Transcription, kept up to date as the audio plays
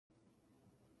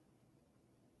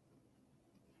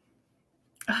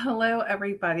Hello,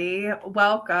 everybody.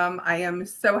 Welcome. I am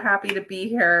so happy to be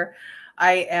here.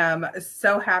 I am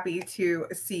so happy to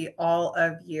see all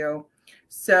of you.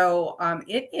 So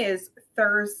it is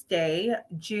Thursday,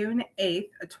 June 8th,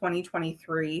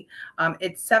 2023.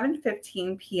 It's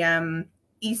 7:15 p.m.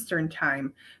 Eastern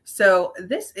time. So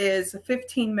this is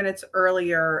 15 minutes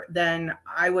earlier than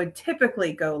I would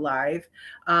typically go live.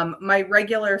 My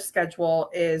regular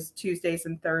schedule is Tuesdays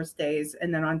and Thursdays,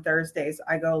 and then on Thursdays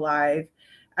I go live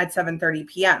at 7:30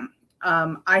 p.m.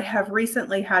 I have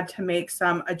recently had to make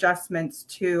some adjustments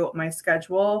to my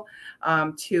schedule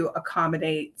to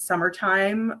accommodate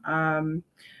summertime,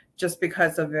 just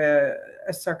because of a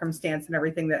circumstance and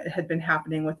everything that had been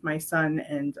happening with my son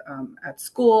and at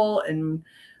school. And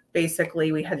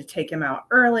basically we had to take him out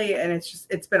early, and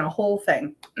it's been a whole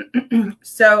thing.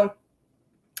 So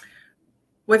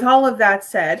with all of that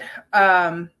said,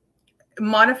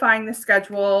 modifying the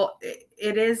schedule,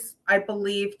 it is, I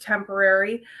believe,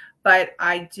 temporary, but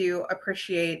I do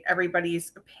appreciate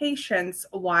everybody's patience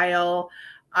while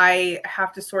I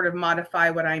have to sort of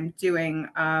modify what I'm doing.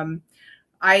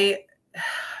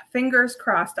 Fingers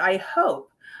crossed, I hope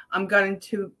I'm going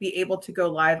to be able to go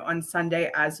live on Sunday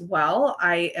as well.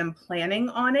 I am planning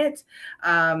on it.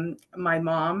 My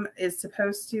mom is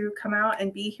supposed to come out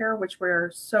and be here, which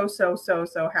we're so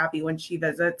happy when she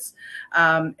visits.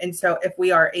 And so if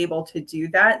we are able to do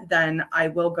that, then I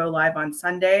will go live on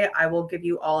Sunday. I will give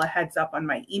you all a heads up on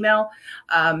my email.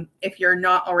 If you're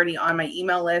not already on my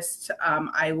email list,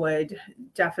 I would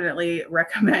definitely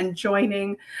recommend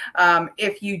joining.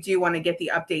 If you do want to get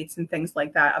the updates and things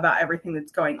like that about everything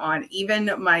that's going on.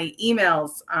 Even my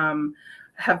emails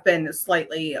have been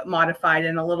slightly modified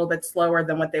and a little bit slower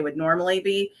than what they would normally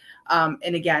be.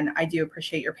 And again, I do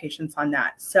appreciate your patience on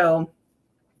that. So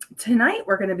tonight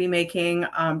we're going to be making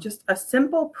just a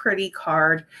simple, pretty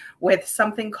card with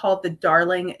something called the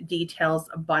Darling Details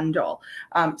Bundle.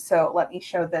 So let me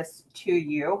show this to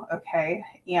you, okay?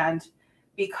 And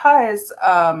because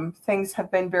things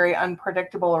have been very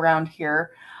unpredictable around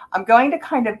here, I'm going to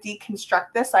kind of deconstruct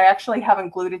this. I actually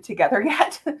haven't glued it together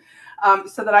yet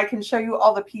so that I can show you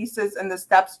all the pieces and the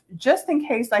steps just in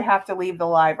case I have to leave the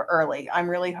live early. I'm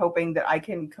really hoping that I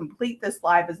can complete this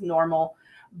live as normal,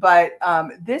 but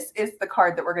this is the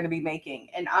card that we're going to be making,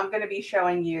 and I'm going to be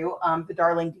showing you the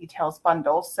Darling Details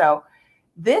Bundle. So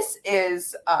this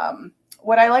is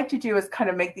what I like to do is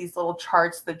kind of make these little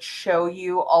charts that show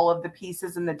you all of the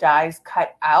pieces and the dies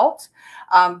cut out,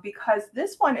 because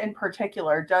this one in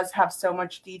particular does have so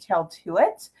much detail to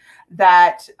it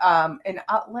that,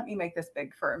 let me make this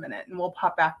big for a minute and we'll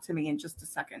pop back to me in just a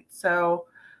second. So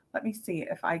let me see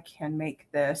if I can make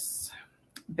this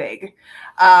big.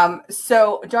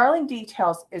 So Darling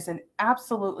Details is an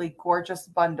absolutely gorgeous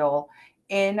bundle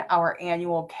in our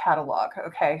annual catalog.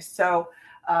 Okay, so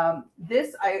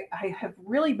this, I have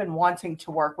really been wanting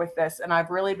to work with this, and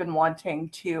I've really been wanting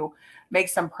to make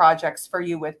some projects for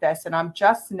you with this, and I'm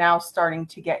just now starting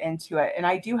to get into it. And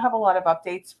I do have a lot of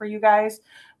updates for you guys,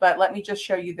 but let me just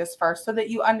show you this first so that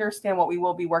you understand what we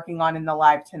will be working on in the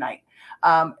live tonight.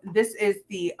 This is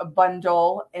the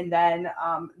bundle, and then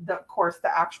of course the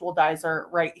actual dies are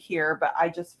right here, but I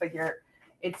just figure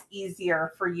it's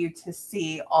easier for you to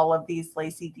see all of these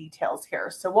lacy details here.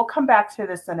 So we'll come back to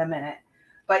this in a minute.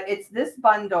 But it's this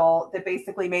bundle that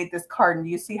basically made this card. And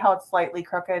you see how it's slightly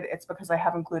crooked? It's because I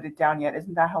haven't glued it down yet.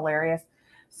 Isn't that hilarious?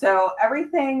 So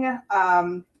everything,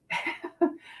 I'm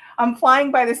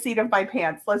flying by the seat of my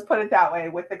pants. Let's put it that way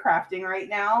with the crafting right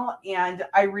now. And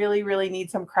I really, really need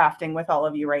some crafting with all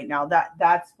of you right now.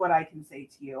 That's what I can say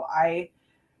to you.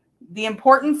 The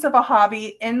importance of a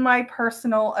hobby, in my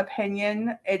personal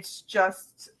opinion, it's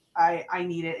just, I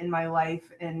need it in my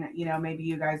life. And, you know, maybe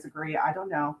you guys agree. I don't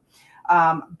know.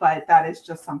 But that is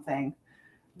just something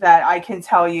that I can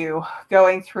tell you,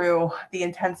 going through the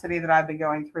intensity that I've been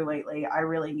going through lately, I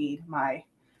really need my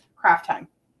craft time.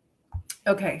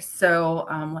 Okay, so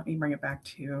let me bring it back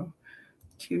to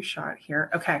two-shot here.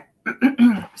 Okay,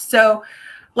 so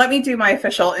let me do my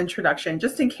official introduction,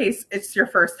 just in case it's your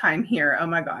first time here. Oh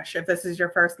my gosh, if this is your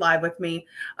first live with me,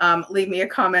 leave me a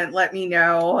comment, let me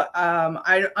know.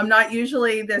 I'm not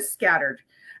usually this scattered,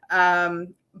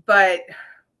 but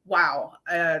wow,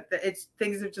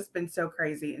 things have just been so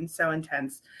crazy and so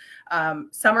intense.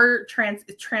 Summer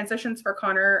transitions for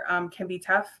Connor can be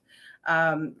tough.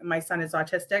 My son is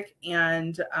autistic,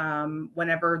 and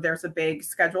whenever there's a big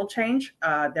schedule change,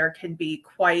 there can be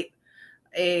quite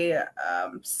a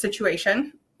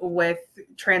situation with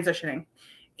transitioning,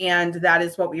 and that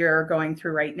is what we are going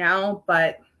through right now.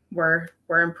 But we're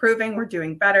improving, we're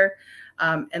doing better.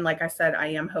 And like I said, I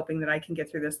am hoping that I can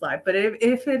get through this live. But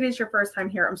if it is your first time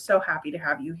here, I'm so happy to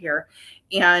have you here.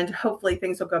 And hopefully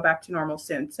things will go back to normal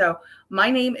soon. So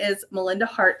my name is Melinda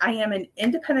Hart. I am an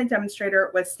independent demonstrator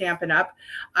with Stampin' Up.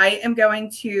 I am going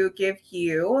to give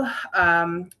you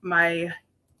my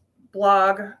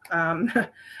blog,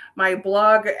 my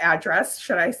blog address,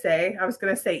 should I say. I was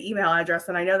going to say email address,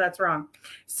 and I know that's wrong.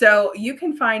 So you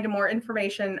can find more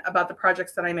information about the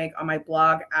projects that I make on my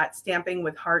blog at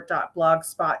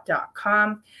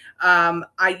stampingwithhart.blogspot.com.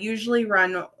 I usually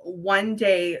run one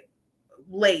day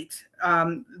late.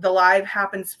 The live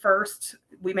happens first.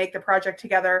 We make the project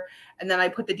together, and then I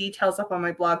put the details up on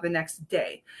my blog the next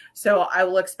day. So I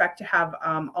will expect to have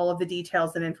all of the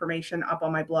details and information up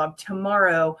on my blog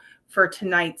tomorrow for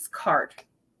tonight's card.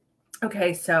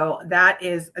 Okay, so that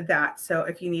is that. So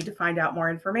if you need to find out more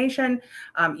information,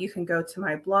 you can go to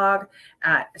my blog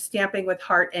at Stamping with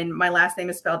Hart, and my last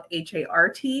name is spelled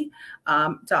H-A-R-T,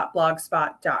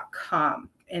 .blogspot.com.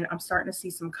 And I'm starting to see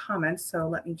some comments, so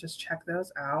let me just check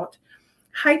those out.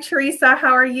 Hi, Teresa.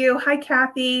 How are you? Hi,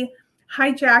 Kathy.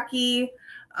 Hi, Jackie.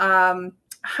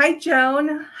 Hi,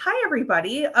 Joan. Hi,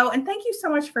 everybody. Oh, and thank you so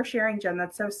much for sharing, Jen.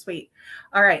 That's so sweet.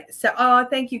 All right. So, oh,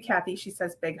 thank you, Kathy. She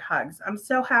says big hugs. I'm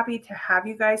so happy to have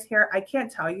you guys here. I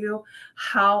can't tell you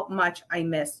how much I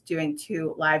miss doing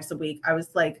 2 lives a week. I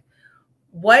was like,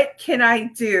 what can I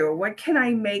do? What can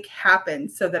I make happen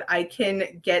so that I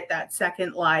can get that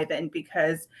second live in?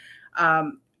 Because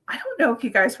I don't know if you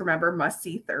guys remember Must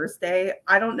See Thursday.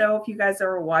 I don't know if you guys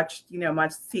ever watched,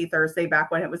 Must See Thursday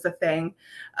back when it was a thing.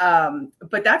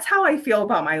 But that's how I feel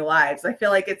about my lives. I feel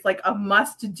like it's like a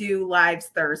must do lives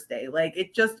Thursday. Like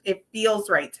it feels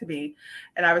right to me.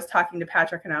 And I was talking to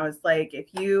Patrick and I was like, if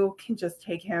you can just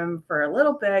take him for a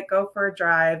little bit, go for a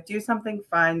drive, do something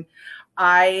fun.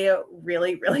 I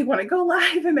really, really want to go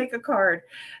live and make a card.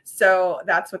 So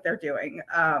that's what they're doing.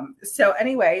 So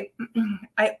anyway,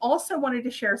 I also wanted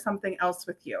to share something else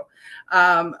with you.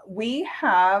 We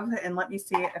have, and let me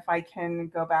see if I can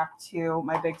go back to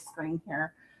my big screen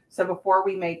here. So before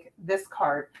we make this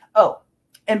card, oh,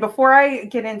 and before I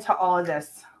get into all of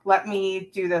this, let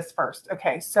me do this first.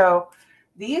 Okay, so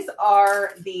these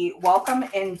are the welcome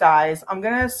in dies. I'm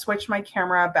going to switch my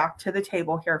camera back to the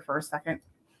table here for a second.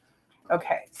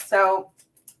 Okay, so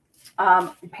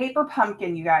Paper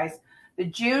Pumpkin, you guys, the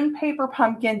June Paper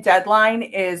Pumpkin deadline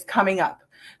is coming up.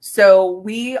 So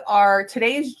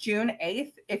today is June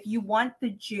 8th. If you want the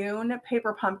June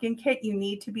Paper Pumpkin kit, you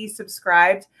need to be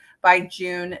subscribed by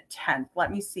June 10th. Let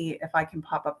me see if I can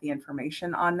pop up the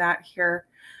information on that here.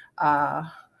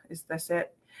 Is this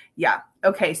it? Yeah.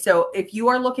 Okay. So if you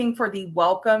are looking for the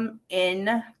welcome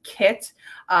in kit,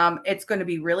 it's going to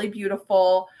be really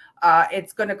beautiful.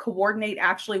 It's going to coordinate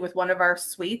actually with one of our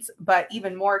suites, but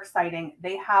even more exciting,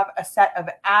 they have a set of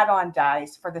add-on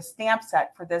dies for the stamp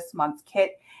set for this month's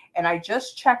kit. And I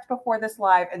just checked before this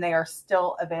live and they are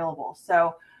still available.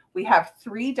 So we have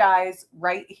 3 dies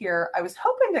right here. I was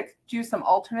hoping to do some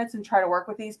alternates and try to work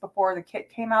with these before the kit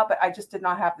came out, but I just did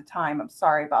not have the time. I'm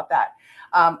sorry about that.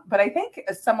 But I think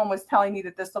someone was telling me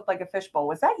that this looked like a fishbowl.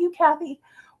 Was that you, Kathy?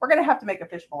 We're going to have to make a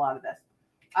fishbowl out of this.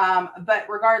 But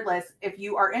regardless, if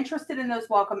you are interested in those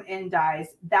welcome in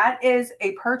dies, that is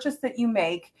a purchase that you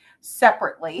make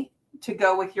separately to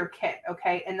go with your kit.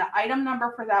 Okay. And the item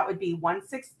number for that would be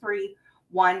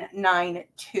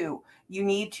 163192. You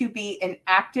need to be an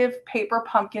active Paper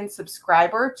Pumpkin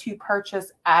subscriber to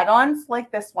purchase add-ons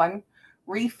like this one,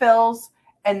 refills,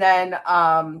 and then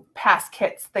past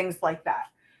kits, things like that.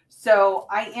 So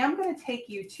I am going to take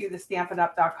you to the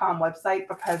stampinup.com website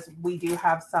because we do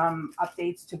have some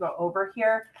updates to go over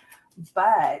here.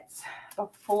 But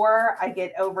before I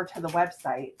get over to the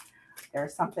website,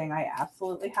 there's something I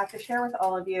absolutely have to share with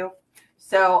all of you.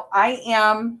 So I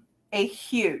am a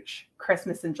huge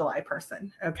Christmas in July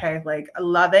person. Okay. Like I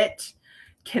love it.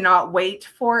 Cannot wait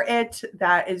for it.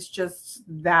 That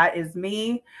is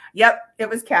me. Yep. It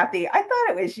was Kathy. I thought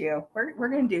it was you. We're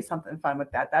going to do something fun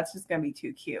with that. That's just going to be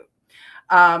too cute.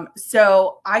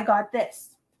 So I got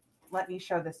this. Let me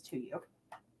show this to you.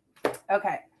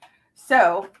 Okay.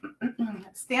 So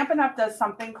Stampin' Up does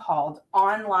something called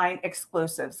online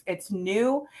exclusives. It's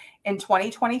new in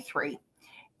 2023.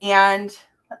 And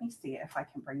let me see if I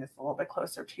can bring this a little bit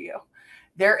closer to you.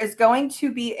 There is going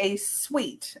to be a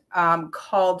suite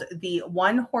called the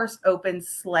One Horse Open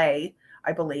Sleigh,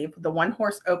 I believe, the One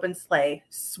Horse Open Sleigh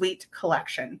Suite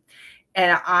Collection.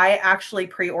 And I actually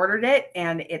pre-ordered it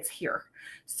and it's here.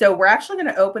 So we're actually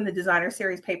going to open the designer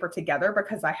series paper together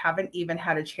because I haven't even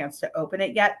had a chance to open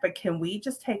it yet. But can we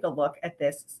just take a look at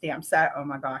this stamp set? Oh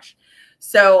my gosh.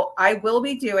 So I will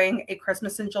be doing a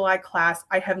Christmas in July class.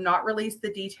 I have not released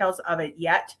the details of it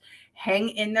yet. Hang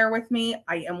in there with me.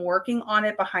 I am working on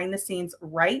it behind the scenes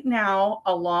right now,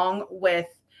 along with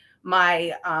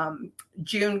my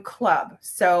June club.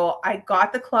 So I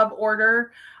got the club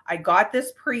order. I got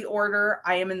this pre-order.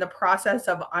 I am in the process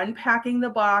of unpacking the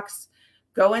box,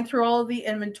 going through all of the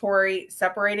inventory,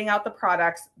 separating out the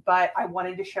products, but I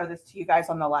wanted to show this to you guys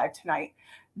on the live tonight.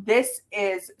 This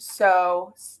is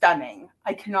so stunning.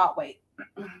 I cannot wait.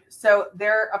 So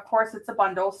there, of course, it's a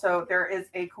bundle. So there is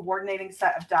a coordinating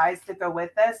set of dies to go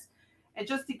with this. And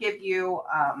just to give you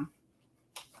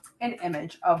an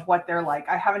image of what they're like.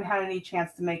 I haven't had any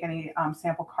chance to make any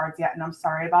sample cards yet, and I'm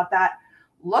sorry about that.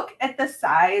 Look at the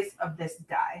size of this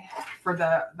die for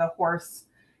the horse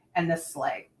and the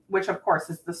sleigh, which of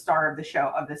course is the star of the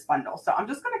show of this bundle. So I'm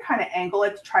just going to kind of angle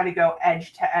it to try to go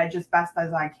edge to edge as best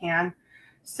as I can.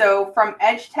 So from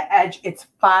edge to edge, it's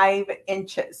 5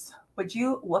 inches. Would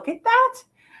you look at that?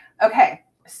 Okay.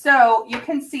 So you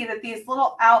can see that these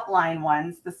little outline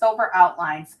ones, the silver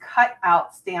outlines, cut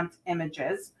out stamped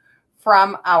images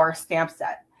from our stamp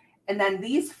set. And then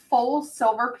these full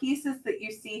silver pieces that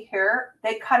you see here,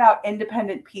 they cut out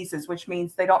independent pieces, which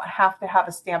means they don't have to have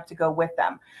a stamp to go with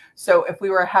them. So if we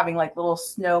were having like little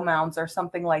snow mounds or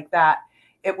something like that,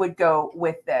 it would go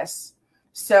with this.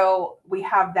 So we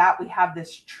have that. We have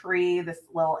this tree, this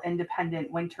little independent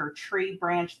winter tree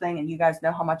branch thing. And you guys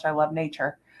know how much I love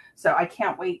nature. So I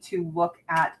can't wait to look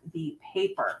at the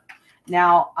paper.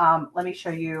 Now, let me show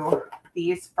you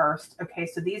these first. Okay,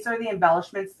 so these are the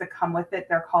embellishments that come with it.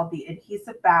 They're called the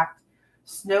adhesive backed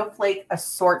snowflake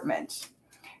assortment.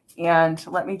 And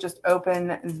let me just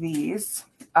open these.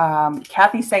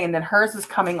 Kathy's saying that hers is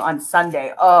coming on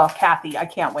Sunday. Oh, Kathy, I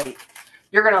can't wait.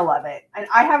 You're going to love it. And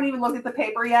I haven't even looked at the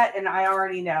paper yet, and I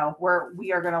already know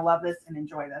we are going to love this and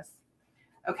enjoy this.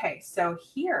 Okay, so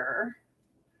here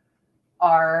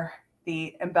are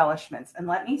the embellishments. And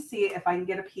let me see if I can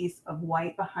get a piece of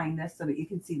white behind this so that you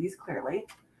can see these clearly.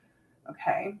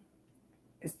 Okay.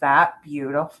 Is that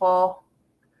beautiful?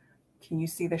 Can you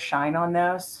see the shine on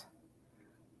those?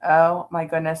 Oh my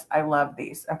goodness. I love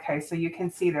these. Okay. So you can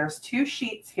see there's 2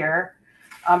 sheets here.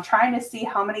 I'm trying to see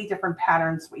how many different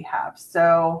patterns we have.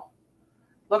 So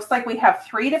looks like we have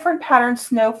 3 different pattern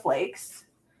snowflakes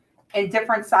in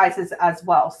different sizes as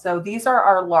well. So these are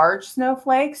our large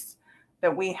snowflakes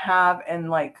that we have in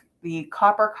like the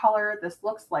copper color. This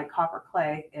looks like copper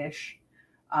clay-ish.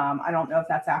 I don't know if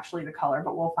that's actually the color,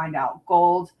 but we'll find out.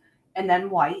 Gold and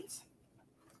then white.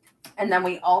 And then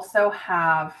we also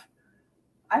have,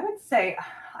 I would say,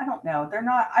 I don't know. They're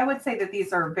not, I would say that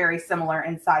these are very similar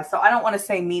in size. So I don't want to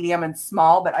say medium and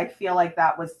small, but I feel like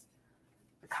that was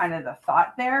kind of the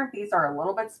thought there. These are a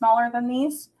little bit smaller than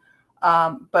these.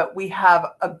 But we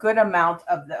have a good amount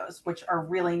of those, which are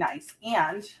really nice.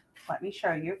 And let me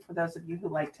show you, for those of you who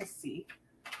like to see,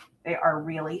 they are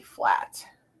really flat.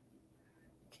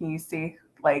 Can you see?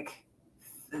 Like,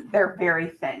 they're very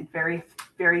thin, very,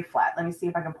 very flat. Let me see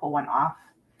if I can pull one off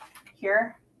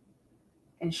here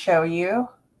and show you.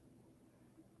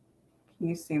 Can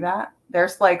you see that?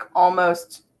 There's like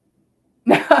almost,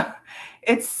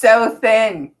 it's so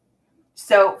thin.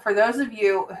 So for those of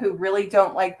you who really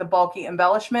don't like the bulky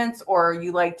embellishments, or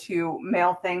you like to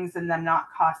mail things and them not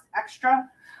cost extra,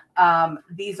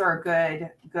 these are a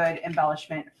good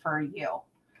embellishment for you.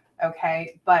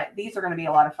 Okay. But these are going to be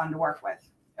a lot of fun to work with.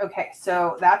 Okay.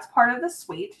 So that's part of the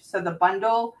suite. So the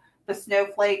bundle, the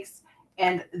snowflakes,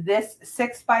 and this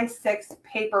 6x6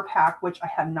 paper pack, which I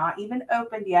have not even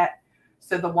opened yet.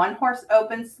 So the One Horse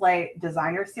Open Sleigh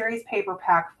Designer Series paper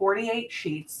pack, 48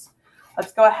 sheets.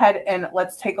 Let's go ahead and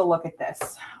let's take a look at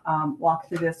this. Walk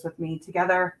through this with me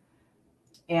together.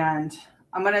 And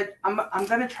I'm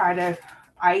gonna try to,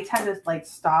 I tend to like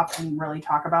stop and really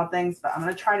talk about things, but I'm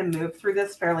gonna try to move through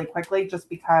this fairly quickly just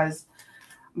because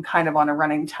I'm kind of on a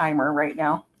running timer right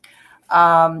now.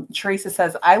 Teresa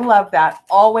says, I love that.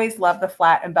 Always love the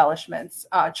flat embellishments.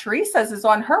 Teresa is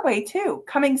on her way too,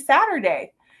 coming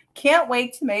Saturday. Can't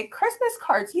wait to make Christmas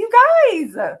cards. You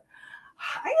guys,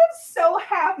 I am so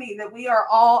happy that we are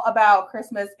all about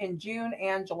Christmas in June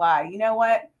and July. You know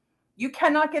what? You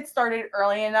cannot get started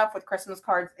early enough with Christmas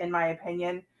cards, in my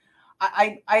opinion.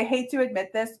 I hate to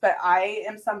admit this, but I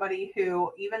am somebody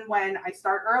who, even when I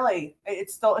start early,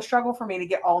 it's still a struggle for me to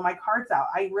get all of my cards out.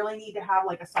 I really need to have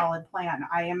like a solid plan.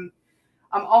 I'm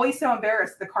always so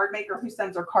embarrassed, the card maker who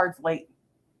sends her cards late.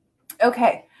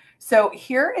 Okay. So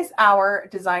here is our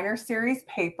designer series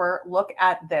paper. Look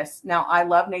at this. Now, I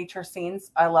love nature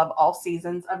scenes. I love all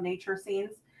seasons of nature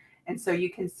scenes. And so you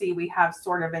can see we have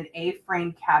sort of an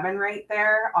A-frame cabin right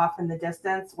there off in the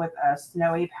distance with a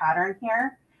snowy pattern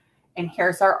here. And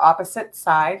here's our opposite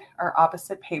side, our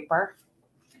opposite paper.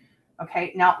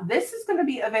 Okay, now this is going to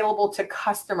be available to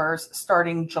customers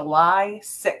starting July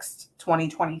 6th,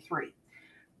 2023.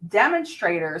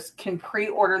 Demonstrators can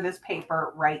pre-order this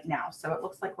paper right now. So it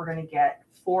looks like we're going to get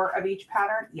 4 of each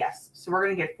pattern. Yes, so we're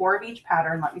going to get 4 of each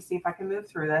pattern. Let me see if I can move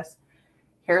through this.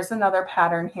 Here's another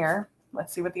pattern here.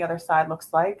 Let's see what the other side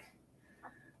looks like.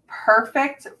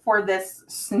 Perfect for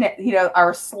this, you know,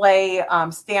 our sleigh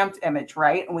stamped image,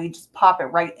 right? And we just pop it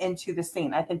right into the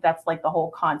scene. I think that's like the whole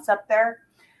concept there.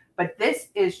 But this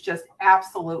is just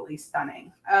absolutely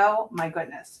stunning. Oh my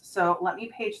goodness. So let me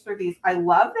page through these. I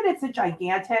love that it's a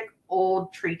gigantic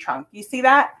old tree trunk. You see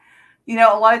that? You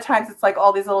know, a lot of times it's like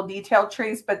all these little detailed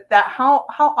trees, but that how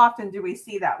often do we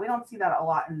see that? We don't see that a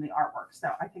lot in the artwork. So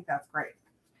I think that's great.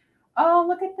 Oh,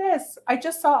 look at this. I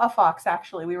just saw a fox,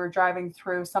 actually. We were driving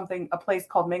through a place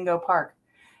called Mingo Park,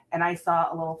 and I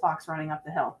saw a little fox running up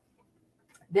the hill.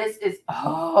 This is,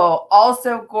 oh,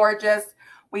 also gorgeous.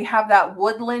 We have that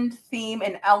woodland theme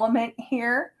and element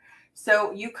here.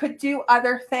 So you could do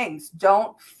other things.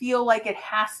 Don't feel like it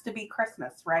has to be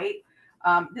Christmas, right?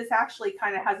 This actually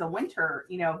kind of has a winter,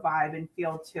 you know, vibe and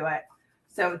feel to it.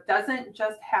 So it doesn't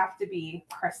just have to be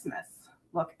Christmas.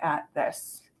 Look at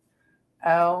this.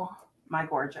 Oh my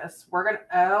gorgeous.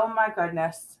 Oh my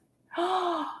goodness.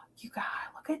 Oh, you guys,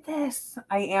 look at this.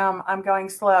 I'm going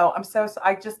slow.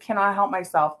 I just cannot help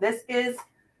myself. This is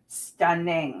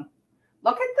stunning.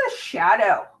 Look at the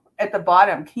shadow at the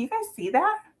bottom. Can you guys see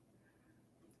that?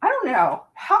 I don't know.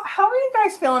 How are you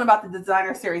guys feeling about the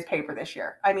designer series paper this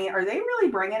year? I mean, are they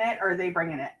really bringing it or are they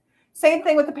bringing it? Same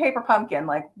thing with the paper pumpkin.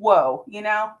 Like, whoa, you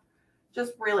know,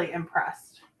 just really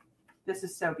impressed. This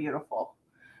is so beautiful.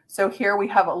 So here we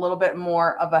have a little bit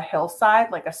more of a hillside,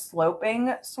 like a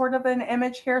sloping sort of an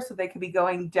image here. So they could be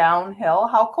going downhill.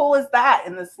 How cool is that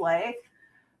in the sleigh?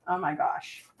 Oh my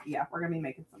gosh. Yeah, we're going to be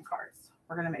making some cards.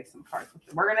 We're going to make some cards.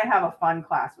 We're going to have a fun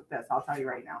class with this. I'll tell you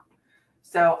right now.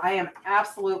 So I am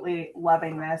absolutely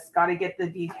loving this. Got to get the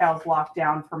details locked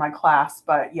down for my class.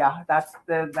 But yeah, that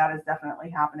is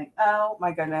definitely happening. Oh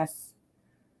my goodness.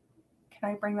 Can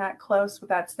I bring that close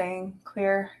without staying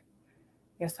clear?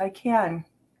 Yes, I can.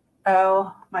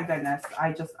 Oh my goodness.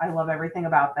 I love everything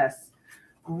about this.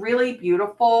 Really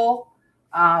beautiful.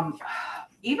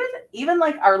 Even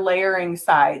like our layering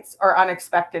sides are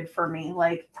unexpected for me.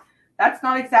 Like that's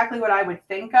not exactly what I would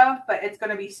think of, but it's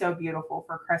going to be so beautiful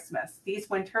for Christmas. These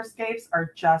winterscapes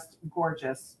are just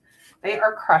gorgeous. They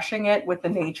are crushing it with the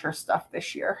nature stuff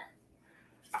this year.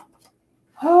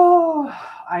 Oh,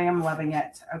 I am loving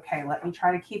it. Okay, let me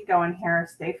try to keep going here.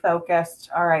 Stay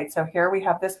focused. All right, so here we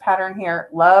have this pattern here.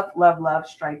 Love, love, love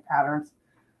stripe patterns.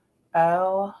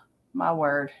 Oh, my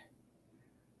word.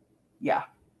 Yeah.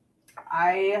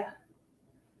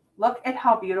 Look at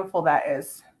how beautiful that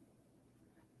is.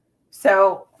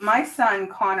 So my son,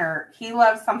 Connor, he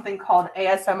loves something called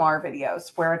ASMR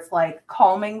videos, where it's like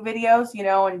calming videos, you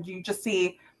know, and you just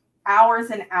see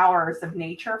hours and hours of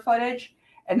nature footage.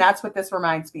 And that's what this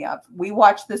reminds me of. We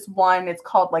watched this one. It's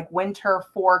called like Winter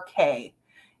 4K.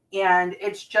 And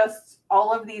it's just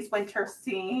all of these winter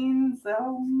scenes.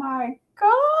 Oh my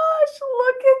gosh,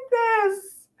 look at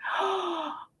this.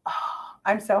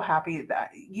 I'm so happy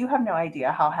that you have no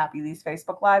idea how happy these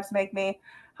Facebook Lives make me,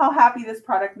 how happy this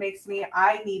product makes me.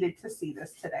 I needed to see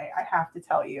this today. I have to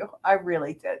tell you, I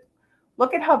really did.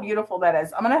 Look at how beautiful that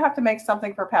is. I'm going to have to make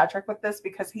something for Patrick with this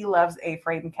because he loves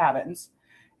A-frame cabins.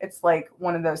 It's like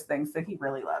one of those things that he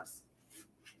really loves.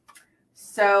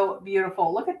 So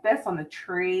beautiful. Look at this on the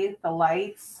tree, the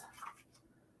lights.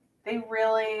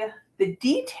 The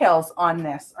details on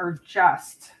this are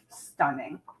just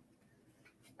stunning.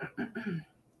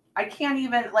 I can't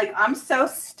even, like, I'm so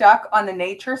stuck on the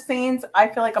nature scenes. I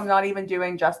feel like I'm not even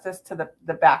doing justice to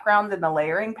the background and the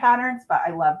layering patterns, but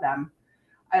I love them.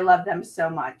 I love them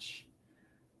so much.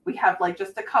 We have like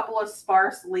just a couple of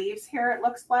sparse leaves here, it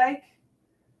looks like.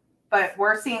 But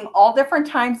we're seeing all different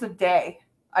times of day.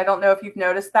 I don't know if you've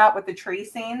noticed that with the tree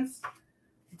scenes.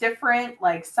 Different,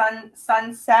 like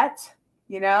sunset,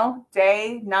 you know,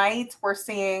 day, night. We're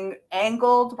seeing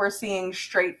angled. We're seeing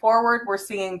straightforward. We're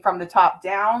seeing from the top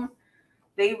down.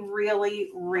 They really,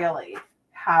 really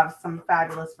have some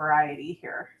fabulous variety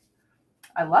here.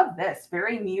 I love this.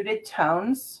 Very muted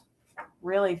tones.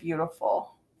 Really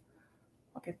beautiful.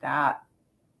 Look at that.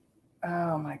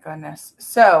 Oh, my goodness.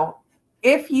 So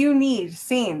if you need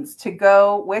scenes to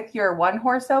go with your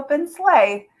one-horse open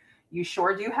sleigh, You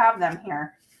sure do have them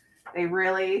here. They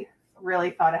really,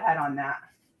 really thought ahead on that.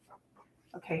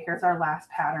 Okay, here's our last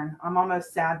pattern. I'm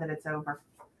almost sad that it's over.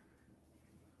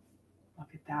 Look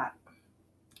at that.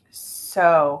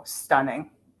 So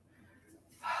stunning.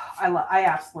 I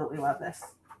absolutely love this.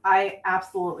 I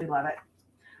absolutely love it.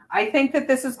 I think that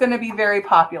this is going to be very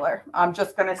popular. I'm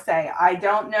just going to say, I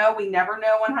don't know. We never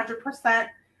know 100%,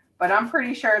 but I'm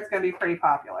pretty sure it's going to be pretty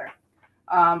popular.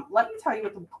 Let me tell you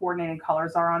what the coordinated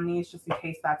colors are on these, just in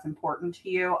case that's important to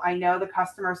you. I know the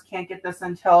customers can't get this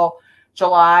until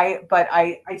July, but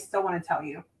I still want to tell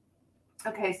you.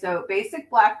 Okay, so basic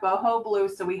black boho blue.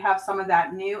 So we have some of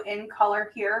that new in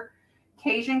color here.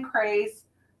 Cajun Craze,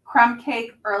 Crumb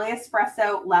Cake, Early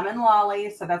Espresso, Lemon Lolly.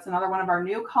 So that's another one of our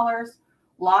new colors.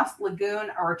 Lost Lagoon,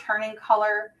 a returning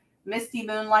color. Misty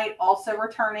Moonlight, also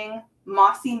returning.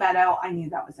 Mossy Meadow, I knew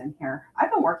that was in here.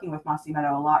 I've been working with Mossy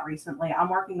Meadow a lot recently. I'm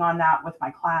working on that with my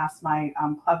class, my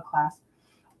club class.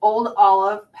 Old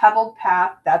Olive, Pebbled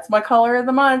Path. That's my color of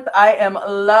the month. I am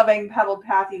loving Pebbled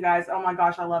Path, you guys. Oh my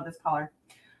gosh, I love this color.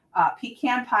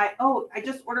 Pecan Pie. Oh, I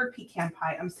just ordered Pecan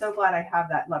Pie. I'm so glad I have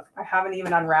that. Look, I haven't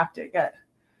even unwrapped it yet.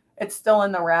 It's still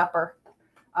in the wrapper.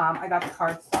 I got the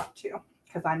cardstock too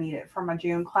because I need it for my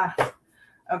June class.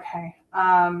 Okay.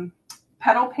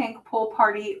 Petal Pink, Pool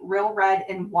Party, Real Red,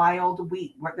 and Wild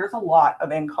Wheat. There's a lot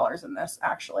of in colors in this,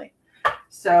 actually.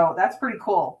 So that's pretty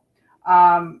cool.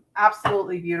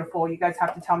 Absolutely beautiful. You guys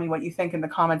have to tell me what you think in the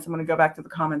comments. I'm going to go back to the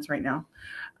comments right now.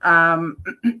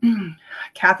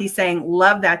 Kathy's saying,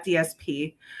 love that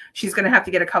DSP. She's going to have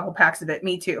to get a couple packs of it.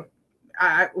 Me too.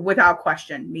 Without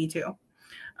question. Me too.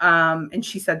 And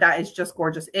she said, that is just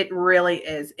gorgeous. It really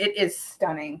is. It is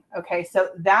stunning. Okay. So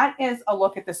that is a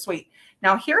look at the suite.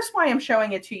 Now here's why I'm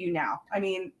showing it to you now. I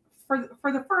mean, for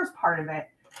the first part of it,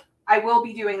 I will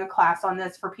be doing a class on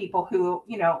this for people who,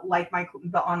 you know, like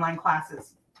the online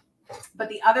classes. But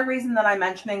the other reason that I'm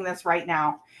mentioning this right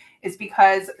now is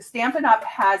because Stampin' Up!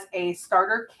 Has a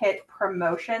starter kit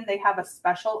promotion. They have a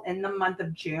special in the month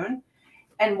of June.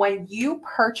 And when you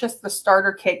purchase the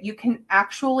starter kit, you can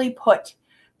actually put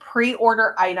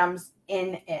pre-order items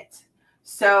in it.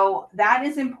 So that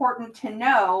is important to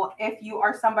know if you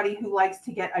are somebody who likes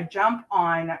to get a jump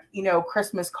on, you know,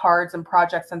 Christmas cards and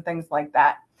projects and things like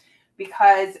that.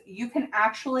 Because you can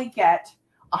actually get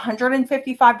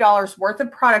 $155 worth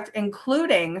of product,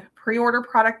 including pre-order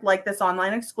product like this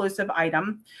online exclusive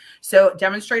item. So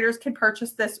demonstrators can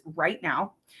purchase this right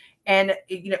now. And,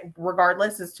 you know,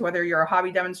 regardless as to whether you're a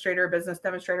hobby demonstrator, business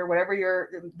demonstrator, whatever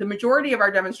the majority of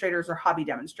our demonstrators are hobby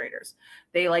demonstrators.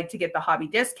 They like to get the hobby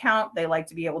discount. They like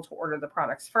to be able to order the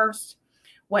products first.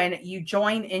 When you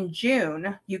join in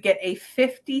June, you get a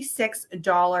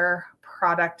 $56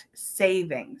 product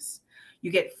savings. You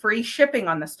get free shipping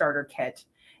on the starter kit.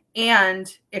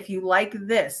 And if you like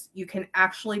this, you can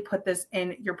actually put this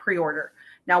in your pre-order.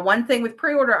 Now, one thing with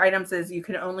pre-order items is you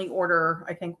can only order,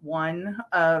 I think, one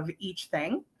of each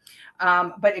thing.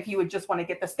 But if you would just want to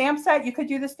get the stamp set, you could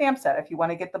do the stamp set. If you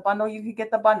want to get the bundle, you could get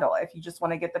the bundle. If you just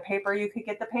want to get the paper, you could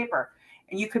get the paper.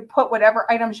 And you could put whatever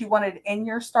items you wanted in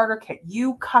your starter kit.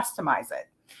 You customize it.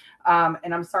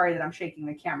 And I'm sorry that I'm shaking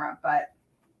the camera, but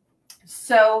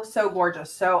so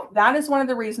gorgeous. So that is one of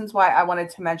the reasons why I wanted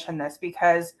to mention this,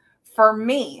 because for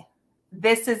me,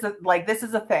 this is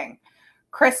a thing.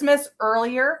 Christmas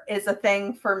earlier is a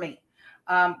thing for me.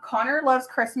 Connor loves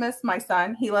Christmas. My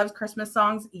son, he loves Christmas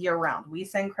songs year round. We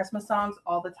sing Christmas songs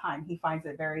all the time. He finds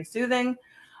it very soothing.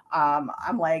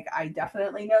 I'm like, I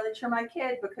definitely know that you're my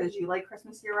kid because you like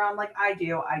Christmas year round like I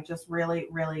do. I just really,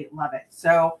 really love it.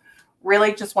 So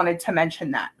really just wanted to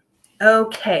mention that.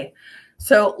 Okay.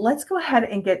 So let's go ahead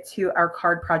and get to our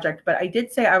card project, but I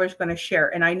did say I was going to share,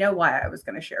 and I know why I was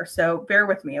going to share. So bear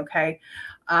with me. Okay.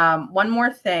 One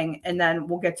more thing, and then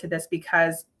we'll get to this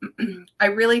because I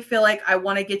really feel like I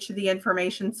want to get you the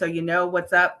information so you know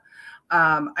what's up.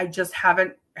 I just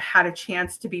haven't had a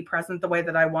chance to be present the way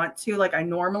that I want to, like I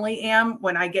normally am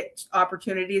when I get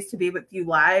opportunities to be with you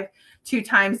live 2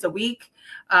 times a week.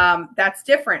 That's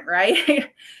different, right?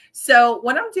 So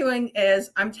what I'm doing is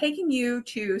I'm taking you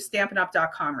to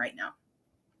stampinup.com right now.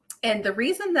 And the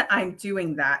reason that I'm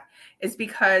doing that is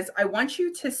because I want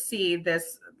you to see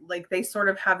this, like they sort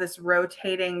of have this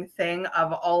rotating thing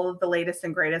of all of the latest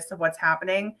and greatest of what's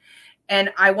happening.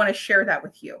 And I want to share that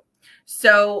with you.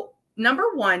 So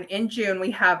number 1, in June,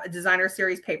 we have a designer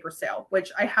series paper sale,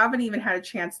 which I haven't even had a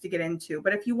chance to get into.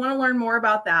 But if you want to learn more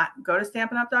about that, go to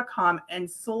stampinup.com and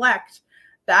select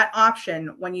that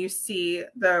option when you see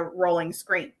the rolling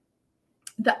screen.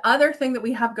 The other thing that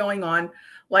we have going on,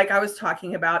 like I was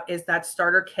talking about, is that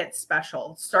starter kit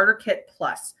special, starter kit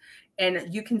plus.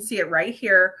 And you can see it right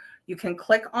here. You can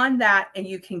click on that and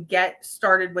you can get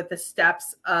started with the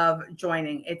steps of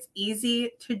joining. It's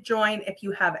easy to join. If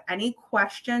you have any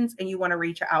questions and you want to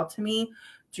reach out to me,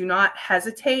 do not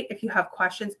hesitate. If you have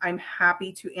questions, I'm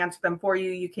happy to answer them for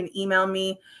you. You can email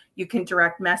me. You can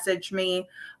direct message me.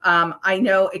 I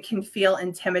know it can feel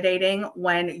intimidating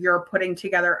when you're putting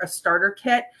together a starter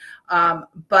kit,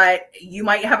 but you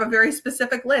might have a very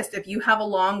specific list. If you have a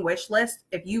long wish list,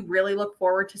 if you really look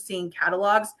forward to seeing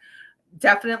catalogs,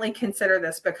 definitely consider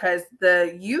this, because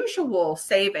the usual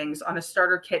savings on a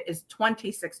starter kit is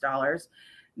 $26.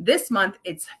 This month,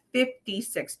 it's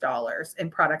 $56 in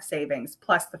product savings,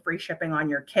 plus the free shipping on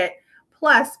your kit.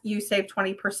 Plus, you save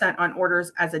 20% on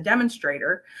orders as a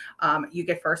demonstrator. You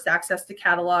get first access to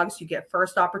catalogs. You get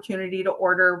first opportunity to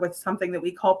order with something that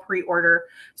we call pre-order.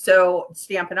 So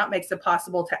Stampin' Up! Makes it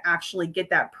possible to actually get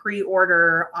that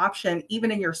pre-order option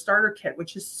even in your starter kit,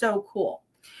 which is so cool.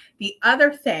 The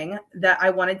other thing that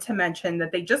I wanted to mention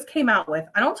that they just came out with,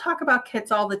 I don't talk about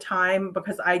kits all the time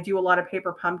because I do a lot of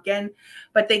paper pumpkin,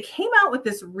 but they came out with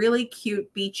this really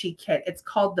cute beachy kit. It's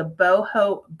called the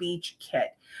Boho Beach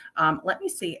Kit. Let me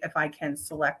see if I can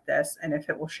select this and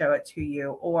if it will show it to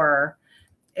you, or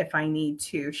if I need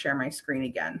to share my screen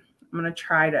again. I'm going to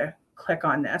try to click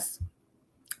on this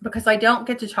because I don't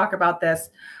get to talk about this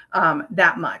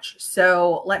that much.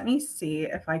 So let me see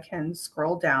if I can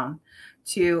scroll down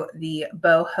to the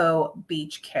Boho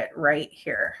Beach Kit right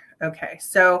here. Okay,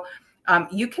 so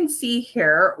you can see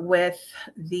here with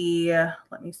the,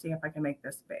 let me see if I can make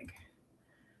this big.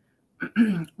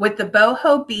 With the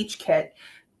Boho Beach Kit,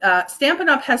 Stampin'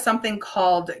 Up! Has something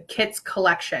called Kits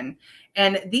Collection.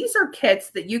 And these are kits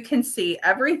that you can see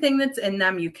everything that's in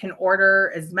them. You can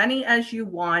order as many as you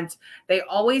want. They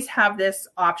always have this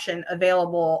option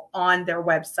available on their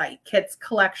website, Kits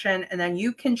Collection, and then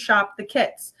you can shop the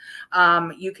kits.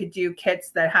 You could do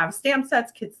kits that have stamp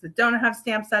sets, kits that don't have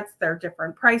stamp sets. They're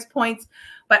different price points.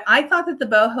 But I thought that the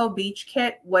Boho Beach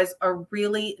Kit was a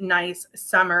really nice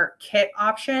summer kit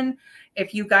option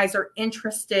if you guys are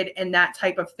interested in that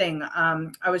type of thing.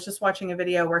 I was just watching a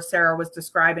video where Sarah was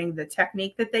describing the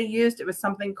technique that they used. It was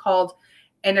something called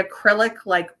an acrylic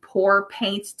like pour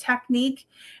paint technique.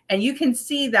 And you can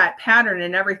see that pattern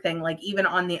and everything, like even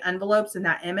on the envelopes in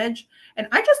that image. And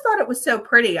I just thought it was so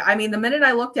pretty. I mean, the minute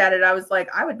I looked at it, I was like,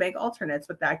 I would make alternates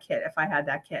with that kit if I had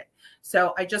that kit.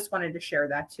 So I just wanted to share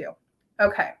that too.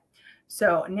 Okay,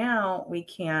 so now we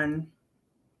can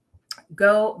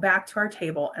go back to our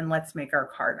table and let's make our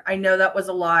card. I know that was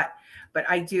a lot, but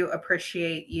I do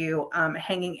appreciate you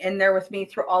hanging in there with me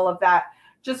through all of that.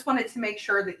 Just wanted to make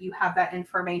sure that you have that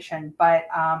information. But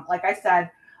like I said,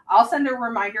 I'll send a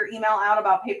reminder email out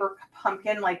about Paper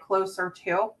Pumpkin like closer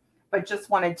to, but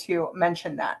just wanted to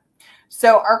mention that.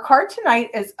 So our card tonight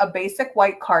is a basic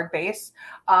white card base.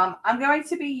 I'm going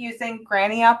to be using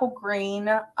Granny Apple Green,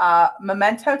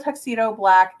 Memento Tuxedo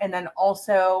Black, and then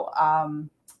also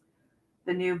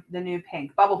the new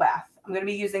pink, Bubble Bath. I'm going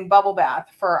to be using Bubble Bath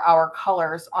for our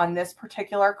colors on this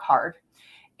particular card.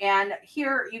 And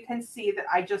here you can see that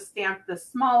I just stamped the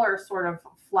smaller sort of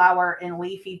flower and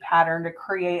leafy pattern to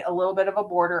create a little bit of a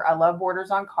border. I love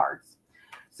borders on cards.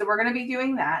 So we're going to be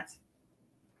doing that.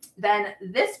 Then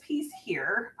this piece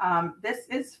here, this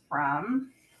is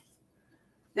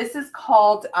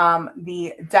called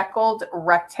the Deckled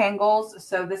Rectangles.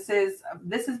 So this has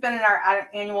been in our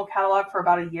annual catalog for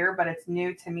about a year, but it's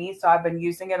new to me. So I've been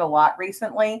using it a lot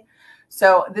recently.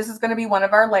 So this is going to be one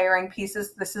of our layering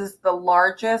pieces. This is the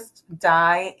largest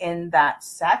die in that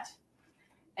set.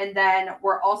 And then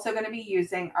we're also going to be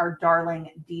using our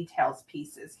Darling Details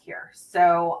pieces here.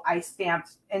 So I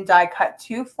stamped and die cut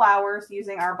 2 flowers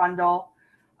using our bundle.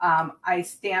 I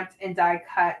stamped and die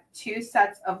cut 2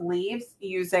 sets of leaves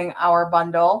using our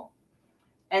bundle.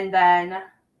 And then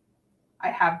I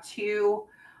have 2,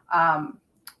 what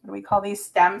do we call these,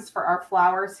 stems for our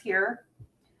flowers here.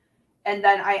 And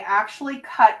then I actually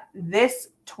cut this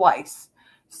twice.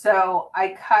 So I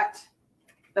cut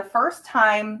the first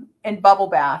time in Bubble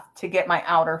Bath to get my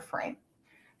outer frame.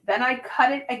 Then I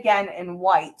cut it again in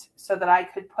white so that I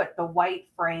could put the white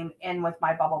frame in with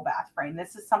my Bubble Bath frame.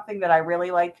 This is something that I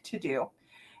really like to do.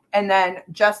 And then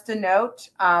just a note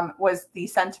was the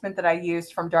sentiment that I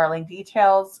used from Darling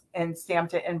Details and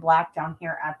stamped it in black down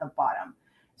here at the bottom.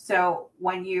 So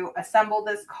when you assemble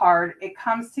this card, it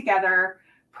comes together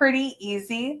pretty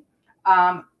easy.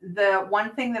 The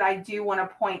one thing that I do want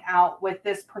to point out with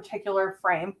this particular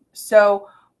frame, so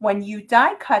when you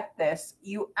die cut this,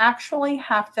 you actually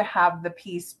have to have the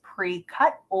piece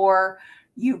pre-cut, or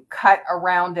you cut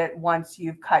around it once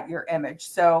you've cut your image.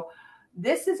 So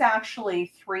This is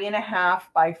actually 3.5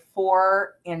 by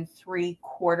 4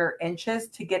 3/4 inches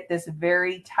to get this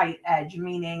very tight edge,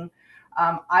 meaning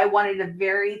I wanted a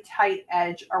very tight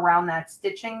edge around that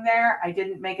stitching there. I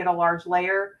didn't make it a large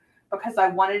layer because I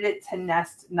wanted it to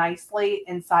nest nicely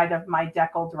inside of my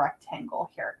deckled rectangle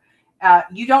here.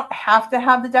 You don't have to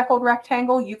have the deckled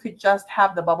rectangle. You could just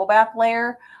have the bubble bath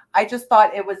layer. I just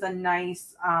thought it was a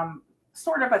nice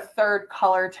sort of a third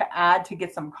color to add to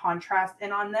get some contrast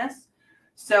in on this.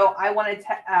 So I wanted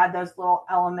to add those little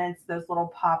elements, those little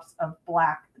pops of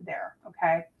black there,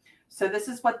 okay? So this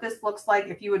is what this looks like.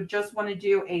 If you would just want to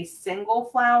do a single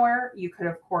flower, you could,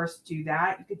 of course, do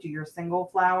that. You could do your single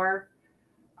flower.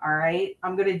 All right,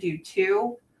 I'm going to do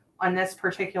 2 on this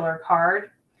particular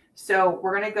card. So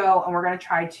we're going to go and we're going to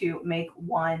try to make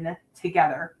 1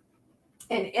 together.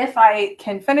 And if I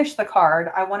can finish the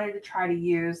card, I wanted to try to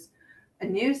use a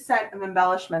new set of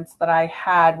embellishments that I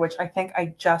had, which I think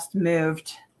I just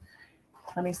moved.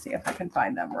 Let me see if I can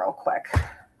find them real quick.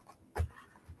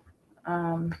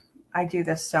 I do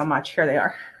this so much. Here they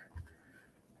are.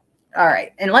 All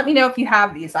right. And let me know if you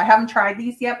have these. I haven't tried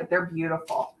these yet, but they're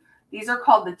beautiful. These are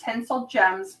called the Tinsel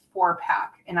Gems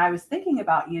 4-pack. And I was thinking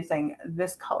about using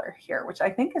this color here, which I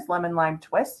think is Lemon Lime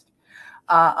Twist.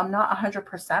 I'm not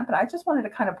 100%, but I just wanted to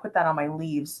kind of put that on my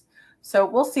leaves. So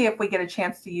we'll see if we get a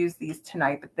chance to use these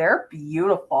tonight, but they're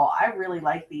beautiful. I really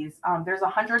like these. There's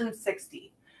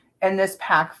 160 in this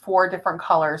pack, 4 different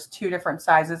colors, 2 different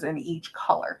sizes in each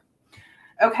color.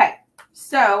 Okay,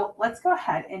 so let's go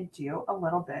ahead and do a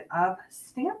little bit of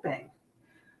stamping.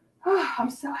 I'm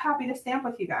so happy to stamp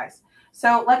with you guys.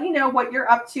 So let me know what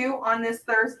you're up to on this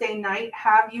Thursday night.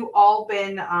 Have you all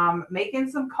been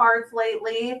making some cards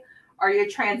lately? Are you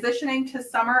transitioning to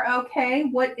summer okay?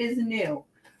 What is new?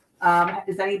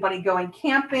 Is anybody going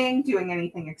camping, doing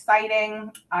anything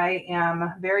exciting? I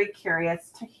am very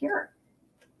curious to hear.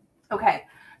 Okay,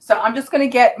 so I'm just going to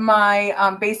get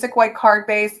my basic white card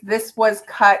base. This was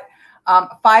cut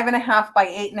 5.5 by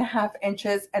 8.5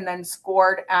 inches and then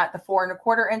scored at the 4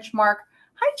 1/4 inch mark.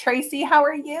 Hi, Tracy. How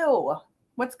are you?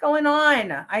 What's going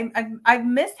on? I've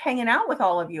missed hanging out with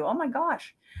all of you. Oh, my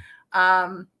gosh.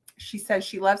 She says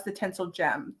she loves the Tinsel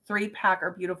Gem. 3-pack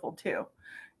are beautiful, too.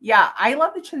 Yeah, I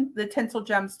love the Tinsel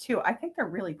Gems, too. I think they're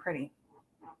really pretty.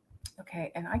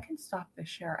 Okay, and I can stop this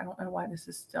share. I don't know why this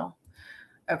is still.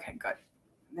 Okay, good.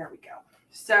 There we go.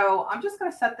 So I'm just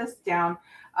going to set this down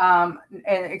and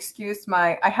excuse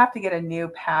my, I have to get a new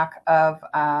pack of,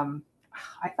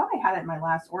 I thought I had it in my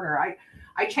last order.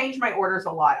 I change my orders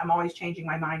a lot. I'm always changing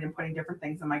my mind and putting different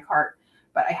things in my cart,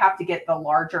 but I have to get the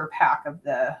larger pack of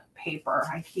the paper.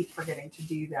 I keep forgetting to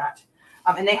do that.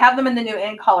 And they have them in the new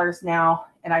in colors now.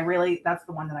 And that's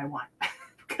the one that I want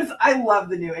because I love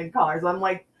the new in colors. I'm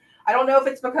like, I don't know if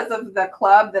it's because of the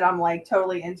club that I'm like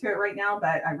totally into it right now,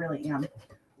 but I really am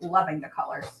loving the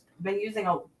colors. I've been using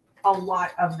a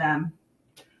lot of them.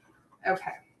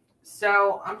 Okay.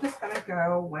 So I'm just going to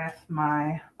go with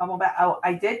my bubble bath. Oh,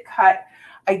 I did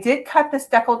cut this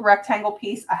deckled rectangle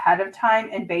piece ahead of time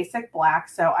in basic black.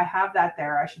 So I have that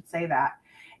there. I should say that.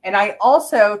 And I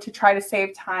also, to try to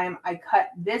save time, I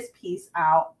cut this piece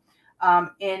out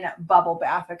in bubble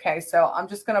bath. Okay, so I'm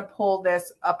just going to pull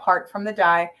this apart from the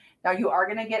die. Now you are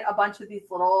going to get a bunch of these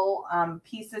little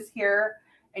pieces here,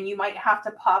 and you might have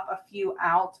to pop a few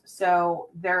out. So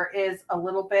there is a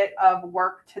little bit of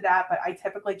work to that, but I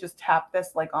typically just tap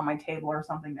this like on my table or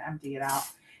something to empty it out.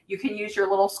 You can use your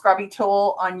little scrubby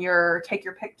tool on take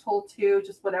your pick tool too,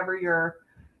 just whatever your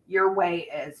way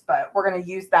is, but we're going to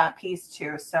use that piece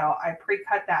too. So I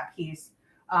pre-cut that piece.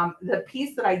 The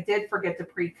piece that I did forget to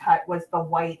pre-cut was the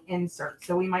white insert.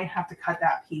 So we might have to cut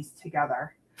that piece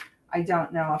together. I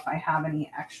don't know if I have any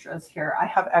extras here. I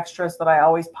have extras that I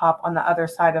always pop on the other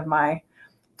side of my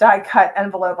die cut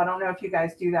envelope. I don't know if you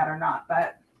guys do that or not,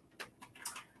 but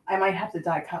I might have to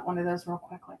die cut one of those real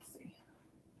quick. Let's see.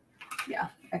 Yeah,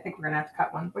 I think we're going to have to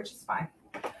cut one, which is fine.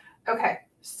 Okay,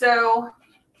 so,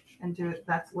 and do it,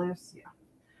 that's loose. Yeah.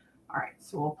 All right,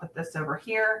 so we'll put this over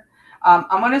here.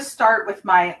 I'm going to start with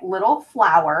my little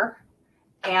flower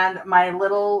and my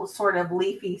little sort of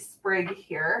leafy sprig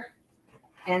here.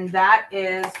 And that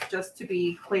is, just to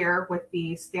be clear with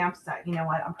the stamp set, you know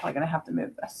what, I'm probably going to have to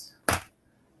move this.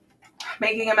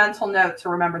 Making a mental note to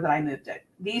remember that I moved it.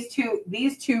 These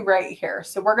two right here.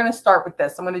 So we're going to start with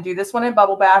this. I'm going to do this one in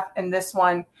bubble bath and this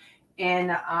one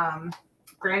in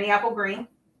Granny Apple Green.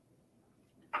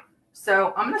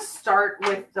 So I'm going to start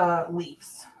with the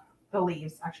leaves. The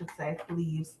leaves, I should say,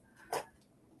 leaves.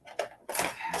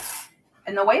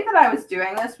 And the way that I was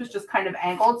doing this was just kind of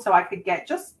angled so I could get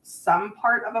just some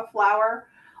part of a flower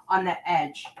on the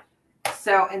edge.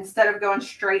 So instead of going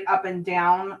straight up and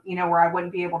down, you know, where I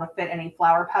wouldn't be able to fit any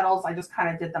flower petals, I just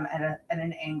kind of did them at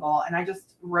an angle, and I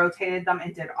just rotated them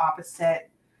and did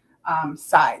opposite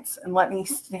sides. And let me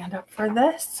stand up for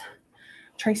this.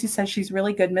 Tracy says she's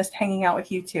really good. Missed hanging out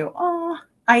with you too. Oh,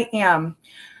 I am.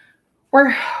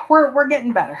 We're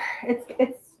getting better.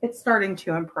 It's starting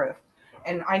to improve,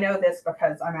 and I know this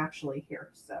because I'm actually here,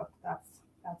 so that's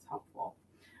helpful.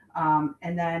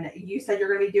 And then you said you're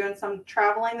going to be doing some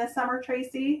traveling this summer,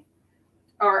 Tracy,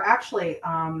 or actually,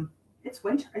 it's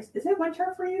winter. Is it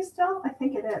winter for you still? I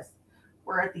think it is.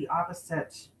 We're at the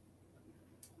opposite.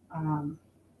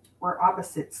 We're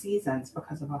opposite seasons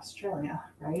because of Australia,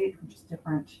 right? Just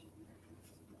different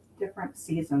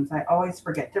seasons. I always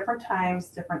forget different times,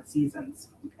 different seasons,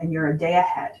 and you're a day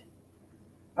ahead.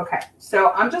 Okay,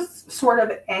 so I'm just sort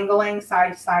of angling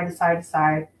side to side to side to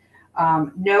side.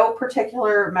 No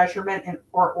particular measurement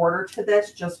or order to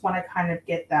this. Just want to kind of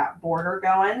get that border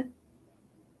going.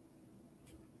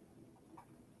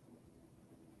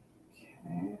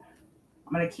 Okay.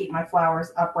 I'm going to keep my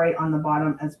flowers upright on the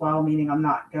bottom as well, meaning I'm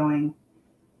not going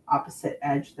opposite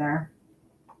edge there.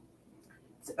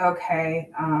 It's okay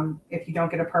if you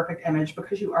don't get a perfect image,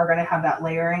 because you are going to have that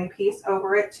layering piece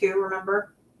over it too,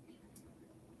 remember?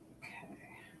 Okay.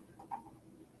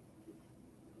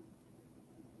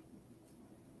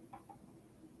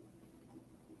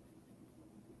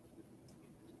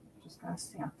 Just going to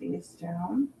stamp these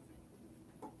down.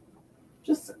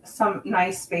 Just some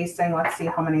nice spacing. Let's see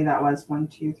how many that was. 1,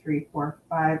 2, 3, 4,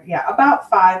 5. Yeah, about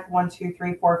 5. 1, 2,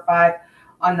 3, 4, 5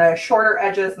 on the shorter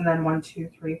edges, and then 1, 2,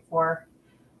 3, 4.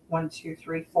 1, 2,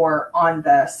 3, 4 on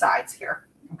the sides here.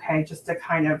 Okay, just to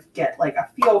kind of get like a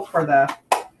feel for the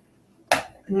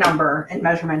number and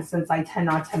measurements, since I tend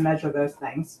not to measure those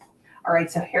things. All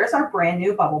right, so here's our brand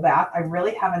new bubble bath. I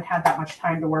really haven't had that much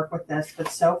time to work with this, but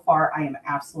so far I am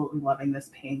absolutely loving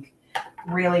this pink.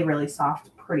 Really, really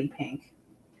soft, pretty pink.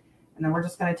 And then we're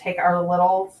just going to take our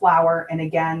little flower. And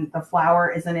again, the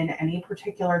flower isn't in any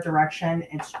particular direction.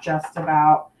 It's just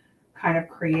about kind of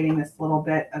creating this little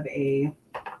bit of a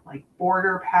like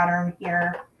border pattern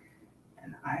here.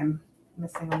 And I'm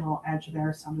missing a little edge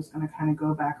there, so I'm just going to kind of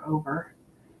go back over.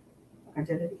 I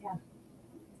did it again.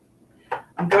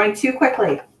 I'm going too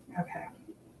quickly. Okay.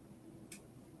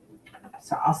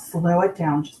 So I'll slow it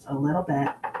down just a little bit.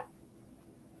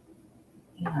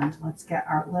 And let's get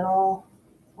our little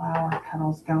flower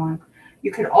petals going.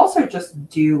 You could also just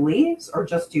do leaves or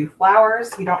just do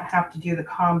flowers. You don't have to do the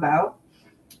combo.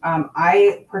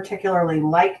 I particularly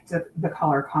liked the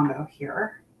color combo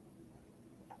here.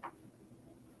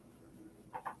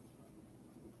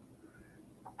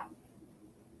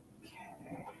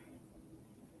 Okay.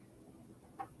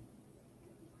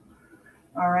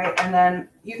 All right, and then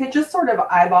you could just sort of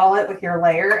eyeball it with your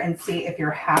layer and see if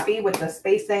you're happy with the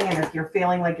spacing and if you're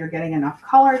feeling like you're getting enough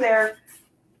color there.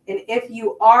 And if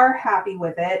you are happy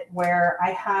with it, where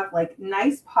I have like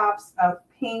nice pops of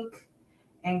pink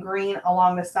and green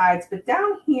along the sides, but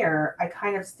down here, I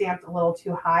kind of stamped a little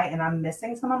too high and I'm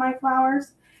missing some of my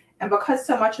flowers. And because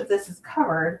so much of this is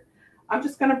covered, I'm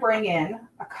just going to bring in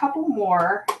a couple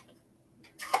more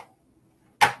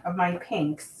of my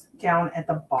pinks down at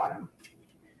the bottom.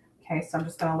 Okay, so I'm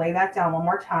just going to lay that down one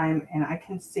more time, and I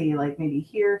can see like maybe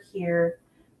here, here,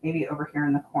 maybe over here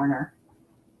in the corner.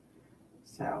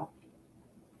 So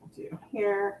we'll do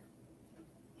here,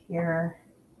 here,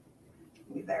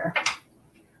 maybe there.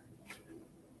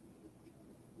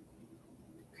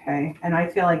 Okay, and I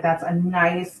feel like that's a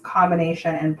nice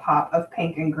combination and pop of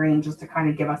pink and green just to kind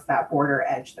of give us that border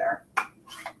edge there.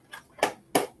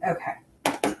 Okay,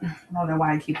 I don't know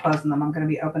why I keep closing them. I'm going to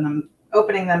be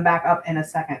opening them back up in a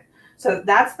second. So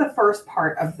that's the first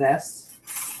part of this.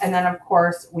 And then, of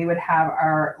course, we would have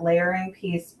our layering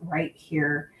piece right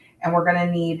here. And we're going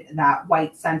to need that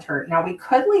white center. Now, we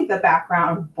could leave the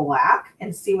background black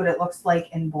and see what it looks like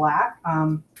in black.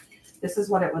 This is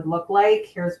what it would look like.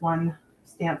 Here's one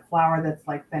stamped flower that's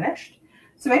like finished.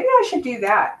 So maybe I should do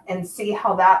that and see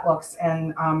how that looks.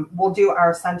 And we'll do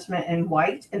our sentiment in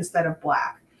white instead of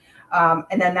black.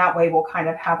 And then that way we'll kind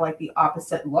of have like the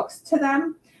opposite looks to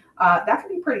them. That could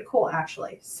be pretty cool,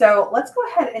 actually. So let's go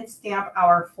ahead and stamp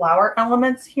our flower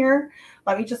elements here.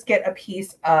 Let me just get a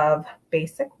piece of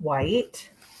basic white.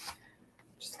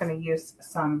 Just going to use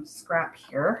some scrap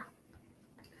here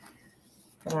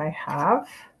that I have.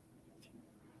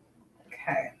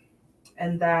 Okay.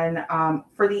 And then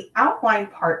for the outline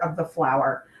part of the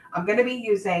flower, I'm going to be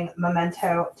using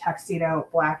Memento Tuxedo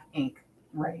Black ink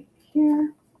right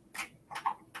here.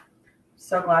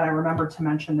 So glad I remembered to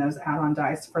mention those add-on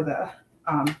dies for the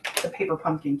paper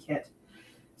pumpkin kit.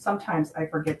 Sometimes I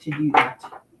forget to do that.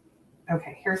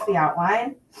 Okay, here's the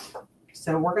outline.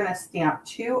 So we're going to stamp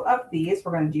 2 of these.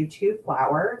 We're going to do 2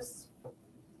 flowers.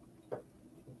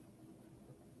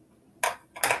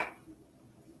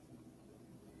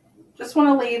 Just want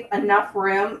to leave enough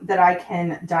room that I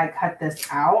can die cut this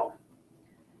out.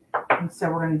 And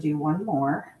so we're going to do 1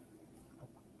 more.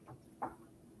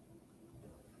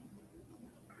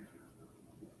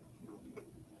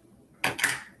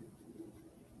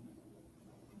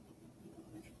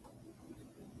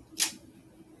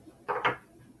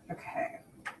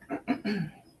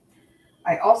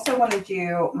 I also want to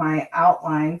do my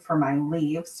outline for my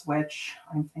leaves, which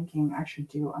I'm thinking I should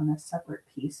do on this separate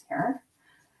piece here.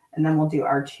 And then we'll do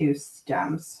our 2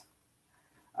 stems.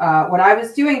 What I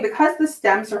was doing, because the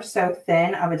stems are so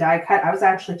thin of a die cut, I was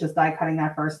actually just die cutting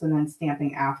that first and then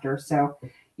stamping after. So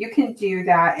you can do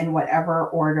that in whatever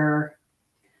order.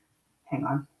 Hang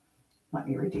on, let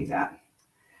me redo that.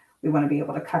 We want to be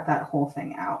able to cut that whole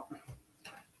thing out.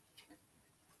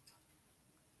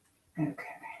 Okay.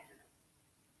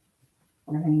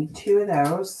 We're going to need 2 of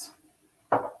those.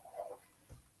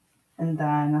 And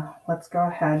then let's go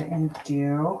ahead and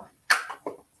do,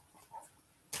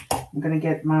 I'm going to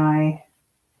get my,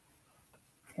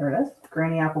 here it is,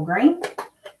 Granny Apple Green.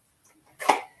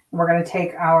 And we're going to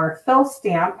take our fill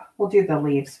stamp. We'll do the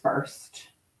leaves first.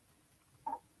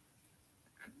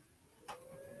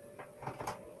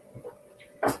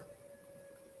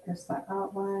 Here's the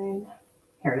outline.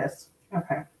 Here it is.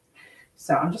 Okay.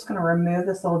 So I'm just going to remove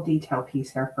this little detail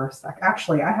piece here for a sec.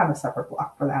 Actually, I have a separate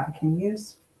block for that I can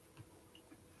use.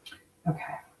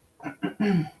 Okay.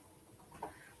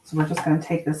 So we're just going to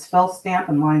take this fill stamp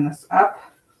and line this up.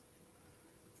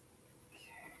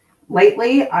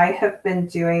 Lately, I have been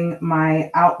doing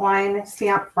my outline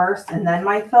stamp first and then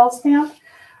my fill stamp.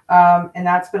 And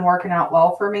that's been working out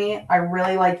well for me. I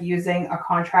really like using a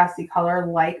contrasty color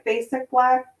like basic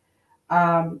black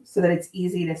so that it's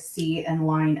easy to see and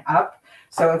line up.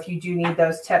 So if you do need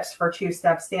those tips for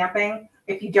 2-step stamping,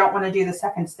 if you don't want to do the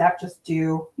second step, just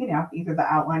do, you know, either the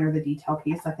outline or the detail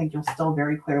piece. I think you'll still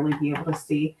very clearly be able to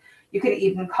see. You could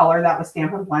even color that with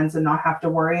Stampin' Blends and not have to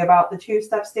worry about the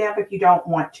 2-step stamp if you don't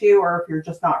want to, or if you're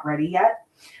just not ready yet.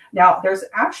 Now, there's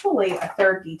actually a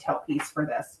 3rd detail piece for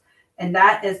this, and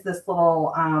that is this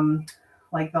little,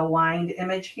 like the lined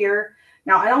image here.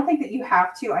 Now, I don't think that you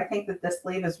have to. I think that this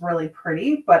sleeve is really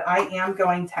pretty, but I am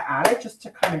going to add it just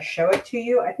to kind of show it to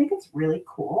you. I think it's really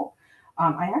cool.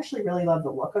 I actually really love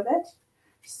the look of it.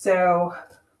 So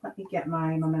let me get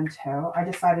my memento. I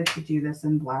decided to do this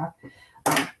in black,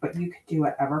 but you could do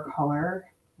whatever color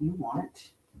you want.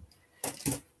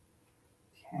 Okay,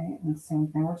 and the same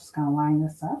thing. We're just going to line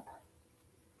this up.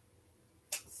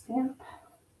 Stamp.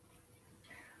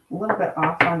 A little bit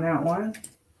off on that one.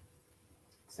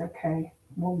 It's okay.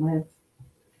 We'll live.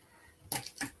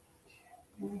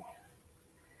 Okay.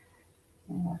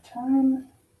 One more time.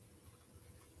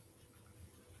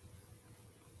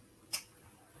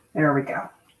 There we go.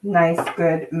 Nice,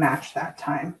 good match that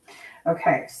time.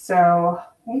 Okay, so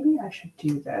maybe I should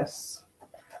do this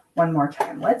one more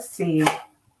time. Let's see.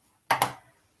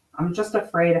 I'm just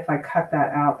afraid if I cut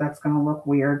that out, that's going to look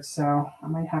weird. So I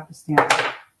might have to stamp.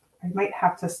 I might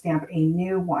have to stamp a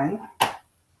new one.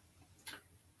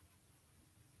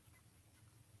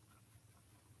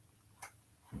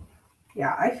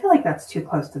 Yeah, I feel like that's too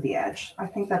close to the edge. I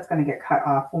think that's going to get cut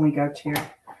off when we go to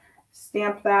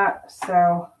stamp that.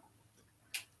 So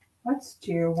let's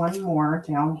do one more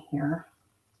down here.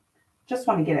 Just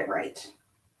want to get it right.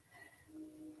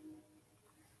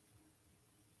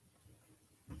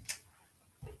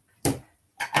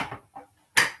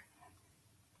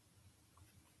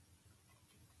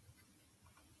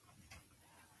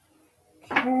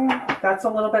 Okay, that's a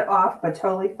little bit off, but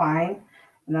totally fine.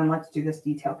 And then let's do this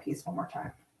detail piece one more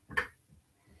time.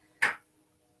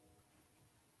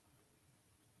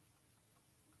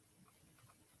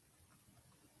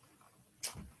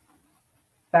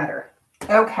 Better.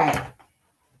 Okay.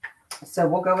 So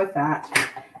we'll go with that.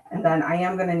 And then I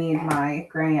am going to need my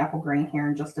Granny Apple Green here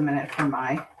in just a minute for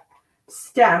my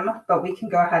stem, but we can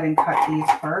go ahead and cut these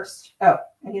first. Oh,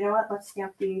 and you know what? Let's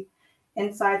stamp the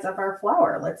insides of our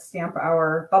flower. Let's stamp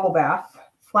our bubble bath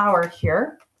flower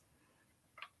here.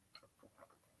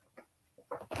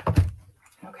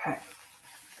 Okay.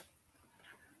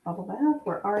 Bubble bath,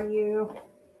 where are you?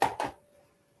 There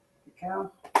we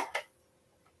go.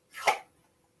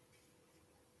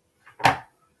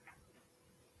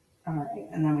 All right,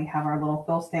 and then we have our little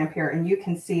fill stamp here, and you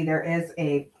can see there is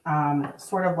a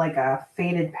sort of like a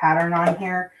faded pattern on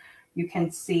here. You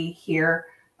can see here,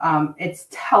 it's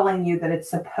telling you that it's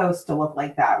supposed to look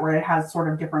like that, where it has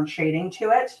sort of different shading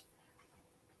to it.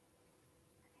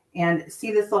 And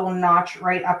see this little notch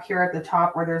right up here at the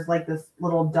top where there's like this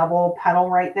little double petal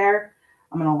right there?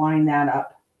 I'm going to line that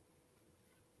up.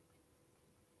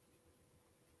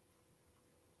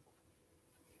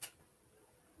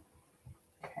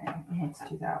 Okay, let's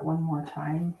do that one more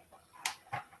time.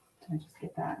 Did I just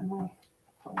get that in my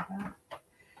folder?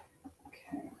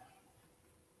 Okay.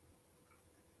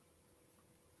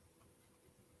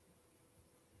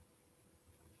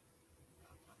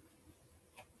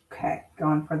 Okay,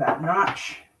 going for that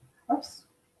notch. Oops,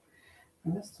 I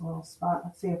missed a little spot.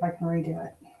 Let's see if I can redo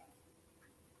it.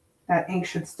 That ink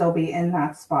should still be in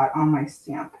that spot on my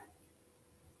stamp.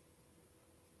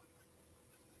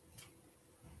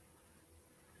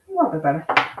 A little bit better.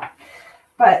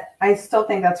 But I still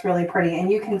think that's really pretty. And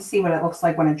you can see what it looks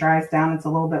like when it dries down. It's a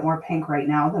little bit more pink right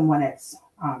now than when it's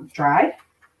dried.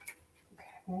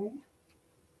 Okay.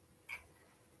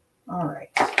 All right.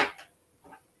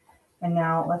 And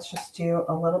now let's just do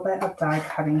a little bit of die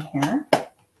cutting here.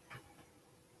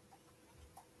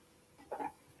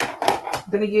 I'm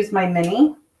going to use my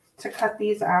mini to cut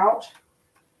these out.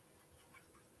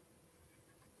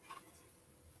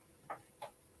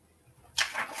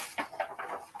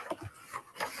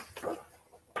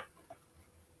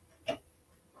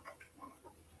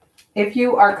 If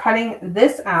you are cutting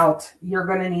this out, you're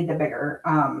going to need the bigger.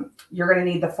 You're going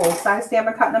to need the full size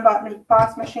Stampin' Cut and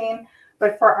Emboss machine.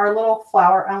 But for our little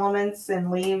flower elements and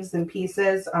leaves and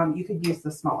pieces, you could use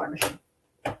the smaller machine,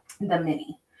 the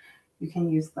mini. You can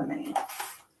use the mini.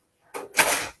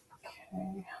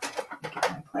 Okay,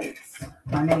 get my plates.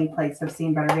 My mini plates have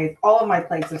seen better days. All of my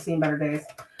plates have seen better days.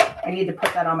 I need to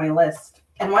put that on my list.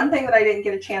 And one thing that I didn't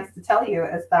get a chance to tell you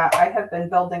is that I have been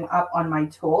building up on my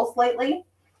tools lately.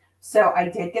 So I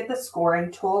did get the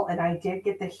scoring tool and I did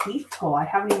get the heat tool. I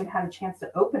haven't even had a chance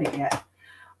to open it yet.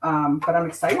 But I'm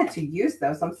excited to use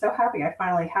those. I'm so happy I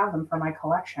finally have them for my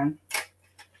collection.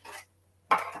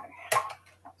 Okay,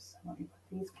 so let me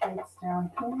put these plates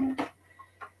down here.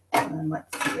 And then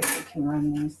let's see if we can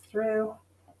run these through.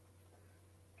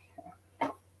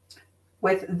 Okay.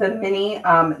 With the mini,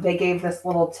 they gave this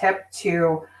little tip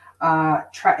to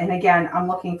try, and again, I'm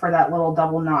looking for that little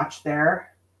double notch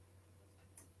there.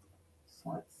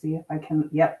 So let's see if I can,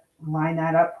 yep, line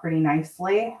that up pretty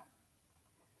nicely.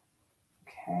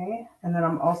 Okay, and then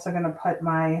I'm also going to put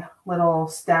my little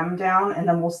stem down and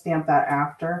then we'll stamp that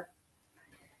after.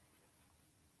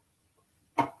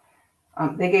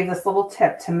 They gave this little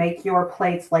tip to make your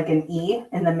plates like an E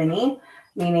in the mini,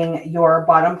 meaning your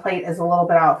bottom plate is a little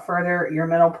bit out further, your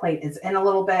middle plate is in a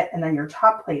little bit, and then your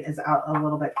top plate is out a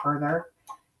little bit further.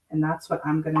 And that's what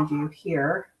I'm going to do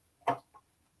here.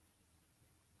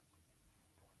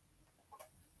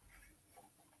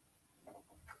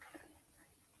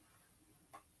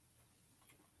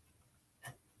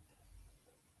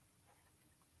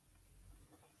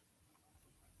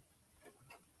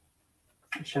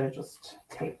 I should have just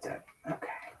taped it. Okay.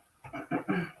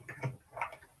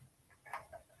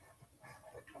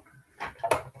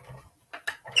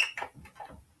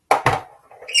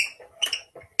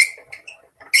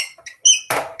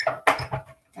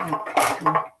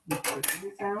 Take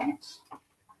these out.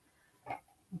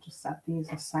 We'll just set these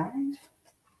aside.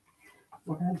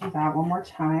 We're going to do that one more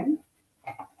time.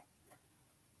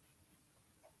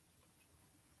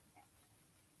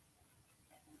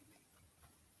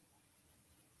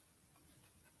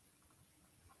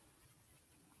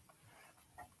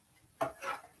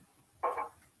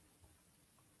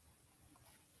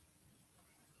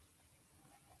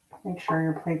 Make sure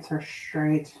your plates are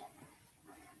straight.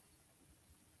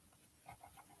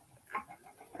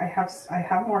 I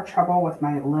have more trouble with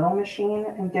my little machine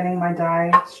and getting my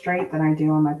die straight than I do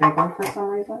on my big one for some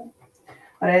reason.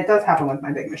 But it does happen with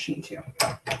my big machine too.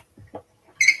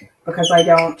 Because I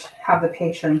don't have the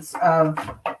patience of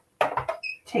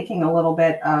taking a little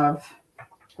bit of,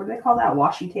 what do they call that?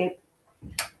 Washi tape.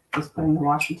 Just putting the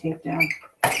washi tape down.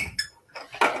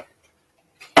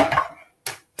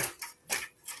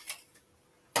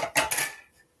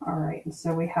 All right, and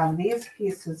so we have these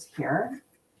pieces here.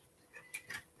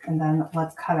 And then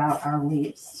let's cut out our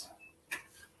leaves.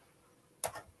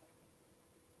 I'm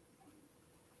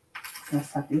going to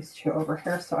set these two over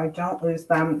here so I don't lose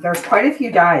them. There's quite a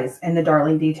few dies in the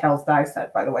Darling Details die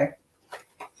set, by the way.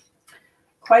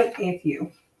 Quite a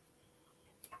few.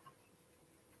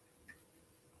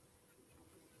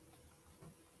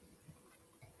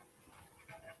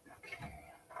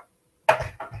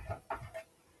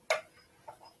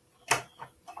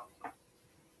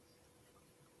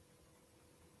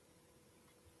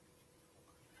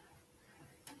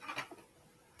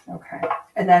 Okay,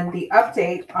 and then the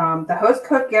update, the host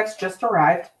code gifts just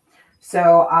arrived.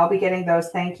 So I'll be getting those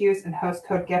thank yous and host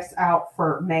code gifts out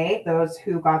for May. Those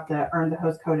who got earned the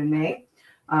host code in May.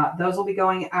 Those will be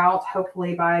going out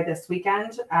hopefully by this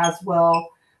weekend, as will,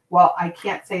 well, I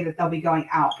can't say that they'll be going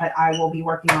out, but I will be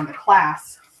working on the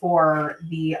class for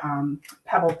the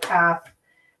Pebble Path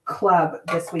Club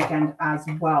this weekend as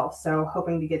well. So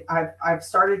hoping to get, I've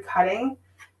started cutting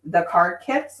the card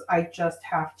kits. I just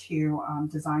have to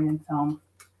design and film,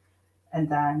 and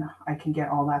then I can get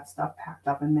all that stuff packed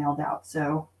up and mailed out.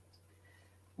 So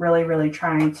really, really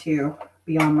trying to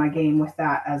be on my game with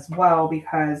that as well,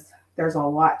 because there's a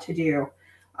lot to do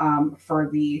for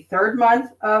the 3rd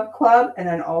month of club, and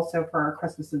then also for our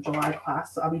Christmas in July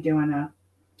class. So I'll be doing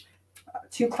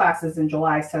 2 classes in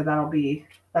July, so that'll be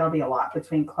a lot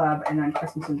between club and then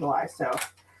Christmas in July. So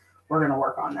we're going to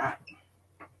work on that.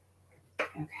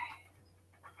 Okay.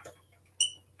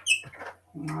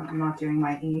 Hang on, I'm not doing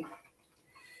my E.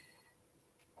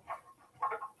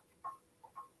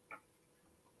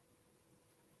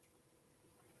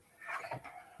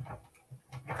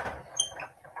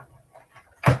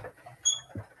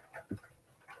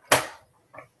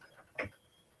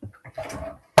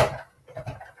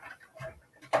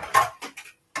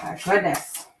 My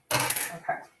goodness.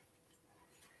 Okay.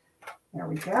 There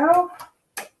we go.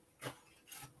 I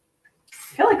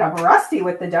feel like I'm rusty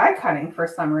with the die cutting for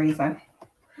some reason.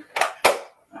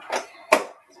 Okay.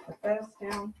 Let's put those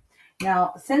down.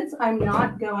 Now, since I'm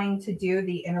not going to do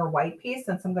the inner white piece,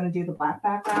 since I'm going to do the black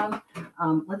background,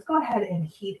 let's go ahead and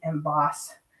heat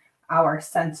emboss our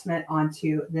sentiment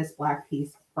onto this black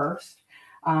piece first.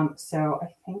 So I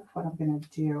think what I'm going to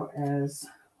do is,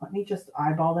 let me just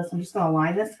eyeball this. I'm just going to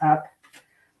line this up,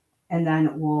 and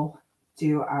then we'll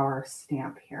do our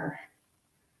stamp here.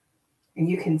 And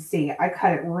you can see I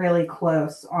cut it really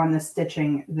close on the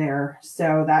stitching there.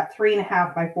 So that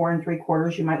 3.5 by 4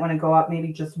 3/4, you might want to go up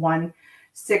maybe just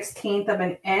 1/16 of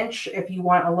an inch if you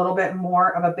want a little bit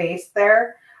more of a base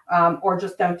there, or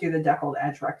just don't do the deckled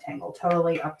edge rectangle.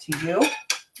 Totally up to you.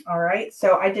 All right.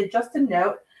 So I did just a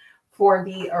note for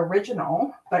the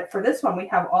original, but for this one, we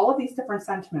have all of these different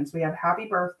sentiments. We have happy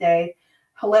birthday,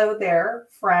 hello there,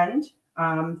 friend,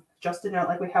 just a note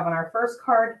like we have on our first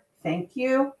card, thank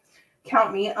you,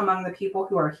 count me among the people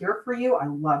who are here for you. I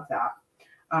love that.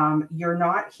 You're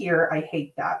not here, I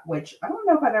hate that, which I don't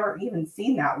know if I've ever even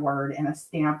seen that word in a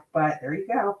stamp, but there you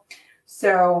go.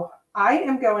 So I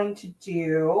am going to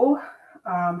do,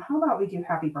 how about we do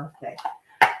happy birthday?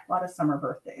 A lot of summer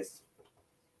birthdays.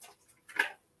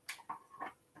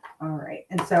 All right,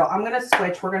 and so I'm going to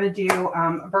switch. We're going to do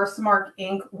Versamark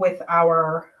ink with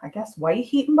our, I guess, white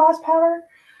heat emboss powder.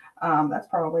 That's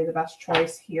probably the best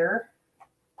choice here.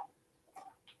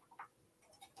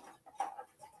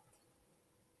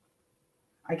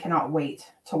 I cannot wait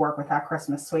to work with that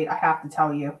Christmas suite. I have to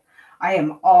tell you, I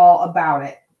am all about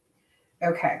it.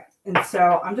 Okay, and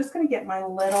so I'm just going to get my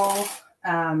little,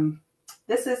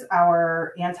 this is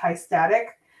our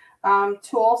anti-static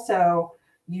tool. So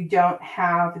you don't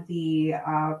have the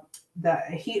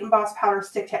heat emboss powder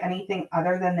stick to anything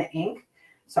other than the ink.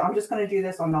 So I'm just going to do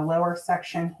this on the lower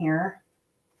section here.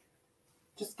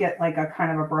 Just get like a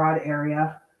kind of a broad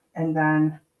area. And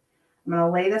then I'm going to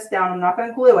lay this down. I'm not going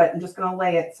to glue it. I'm just going to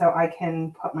lay it so I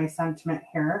can put my sentiment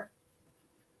here.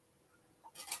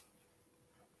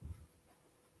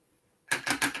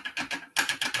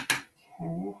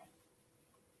 Okay.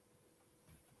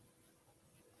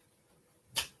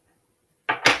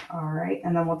 All right,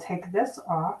 and then we'll take this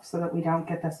off so that we don't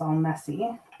get this all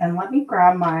messy. And let me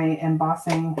grab my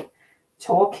embossing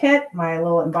toolkit, my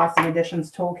little Embossing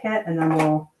Editions toolkit, and then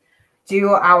we'll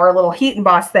do our little heat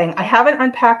emboss thing. I haven't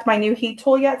unpacked my new heat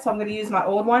tool yet, so I'm going to use my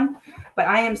old one, but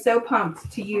I am so pumped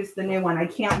to use the new one. I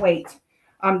can't wait.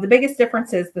 The biggest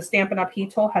difference is the Stampin' Up!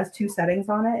 Heat tool has 2 settings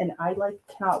on it, and I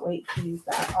cannot wait to use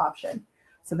that option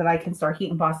so that I can start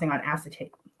heat embossing on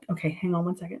acetate. Okay, hang on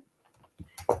one second.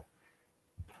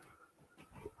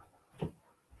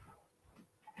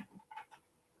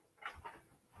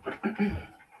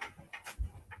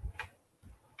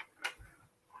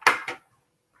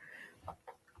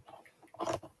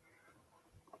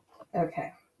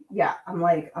 Okay, yeah,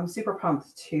 I'm super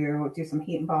pumped to do some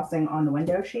heat embossing on the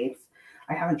window sheets.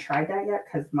 I haven't tried that yet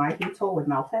because my heat tool would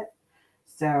melt it.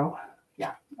 So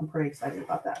yeah, I'm pretty excited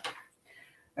about that.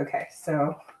 Okay,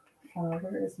 so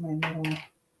where is my little,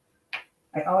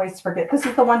 I always forget, this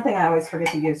is the one thing I always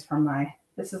forget to use from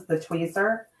this is the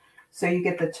tweezer. So you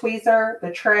get the tweezer,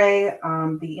 the tray,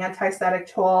 the anti-static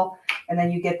tool, and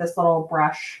then you get this little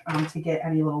brush to get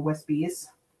any little wispies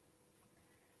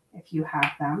if you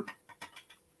have them.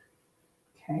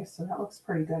 Okay, so that looks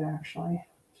pretty good actually.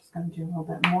 Just going to do a little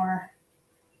bit more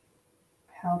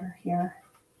powder here.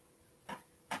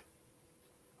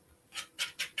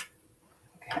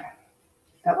 Okay,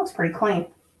 that looks pretty clean.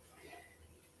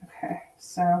 Okay,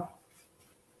 so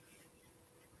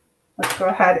let's go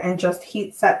ahead and just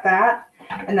heat set that.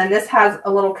 And then this has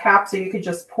a little cap so you could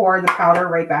just pour the powder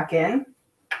right back in.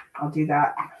 I'll do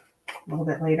that a little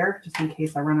bit later, just in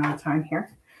case I run out of time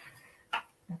here.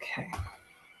 Okay.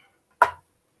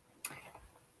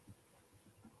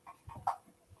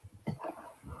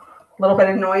 A little bit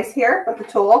of noise here with the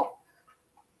tool.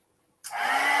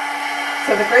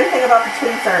 So the great thing about the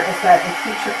tweezer is that it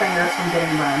keeps your fingers from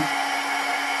getting burned.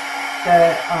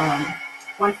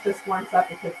 Once this warms up,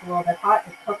 it gets a little bit hot.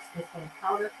 It cooks this little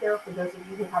powder here. For those of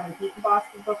you who haven't heat embossed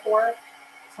before,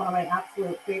 it's one of my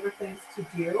absolute favorite things to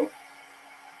do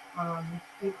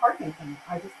in card making.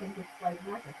 I just think it's like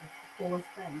magic. It's the coolest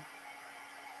thing.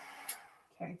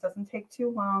 Okay, it doesn't take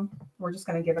too long. We're just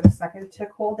going to give it a second to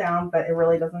cool down, but it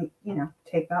really doesn't, you know,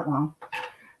 take that long.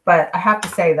 But I have to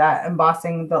say that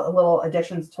embossing the little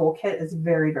additions toolkit is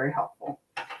very, very helpful.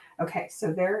 Okay,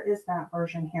 so there is that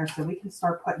version here. So we can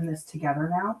start putting this together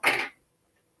now.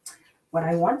 What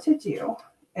I want to do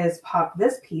is pop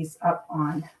this piece up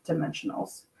on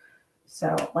dimensionals.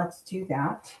 So let's do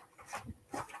that.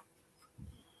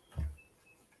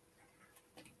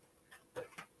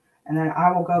 And then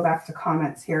I will go back to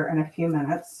comments here in a few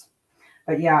minutes.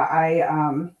 But yeah,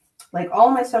 I like all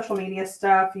my social media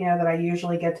stuff, you know, that I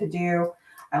usually get to do.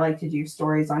 I like to do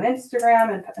stories on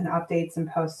Instagram and updates and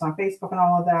posts on Facebook and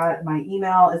all of that. My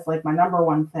email is like my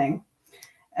 #1 thing.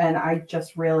 And I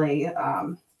just really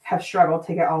have struggled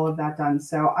to get all of that done.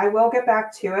 So I will get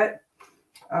back to it.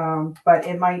 But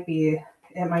it might be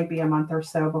a month or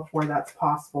so before that's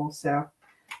possible. So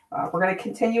we're going to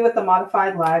continue with the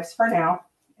modified lives for now.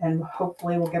 And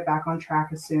hopefully we'll get back on track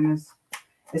as soon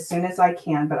as I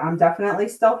can. But I'm definitely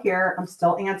still here. I'm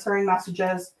still answering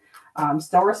messages.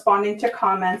 Still responding to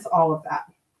comments, all of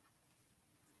that.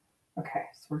 Okay,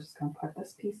 so we're just going to put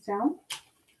this piece down.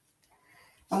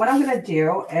 And what I'm going to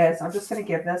do is I'm just going to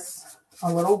give this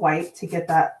a little wipe to get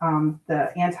that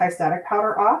the anti-static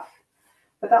powder off.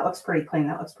 But that looks pretty clean.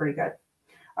 That looks pretty good.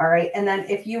 All right, and then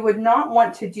if you would not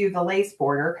want to do the lace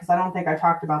border, because I don't think I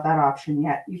talked about that option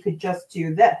yet, you could just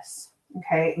do this,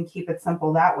 okay, and keep it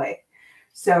simple that way.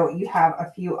 So you have a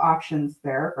few options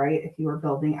there, right, if you were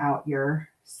building out your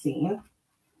scene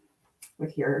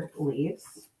with your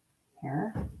leaves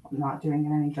here. I'm not doing it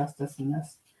any justice in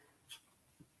this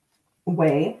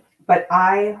way, but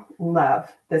I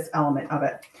love this element of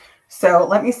it. So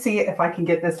let me see if I can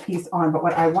get this piece on. But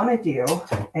what I want to do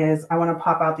is I want to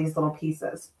pop out these little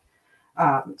pieces.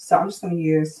 So I'm just going to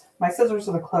use my scissors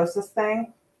are the closest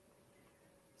thing.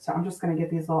 So I'm just going to get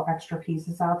these little extra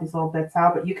pieces out, these little bits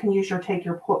out. But you can use take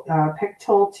your pick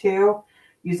tool too,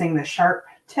 using the sharp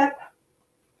tip,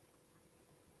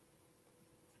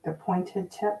 the pointed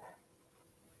tip.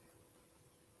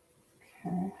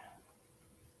 Okay.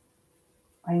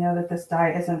 I know that this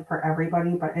die isn't for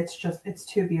everybody, but it's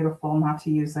too beautiful not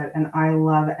to use it. And I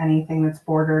love anything that's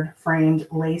bordered, framed,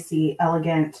 lacy,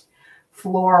 elegant,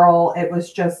 floral. It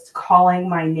was just calling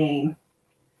my name.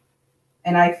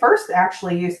 And I first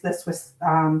actually used this with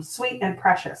Sweet and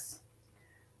Precious,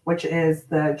 which is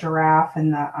the giraffe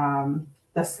and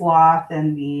the sloth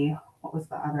and the, what was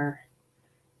the other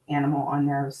animal on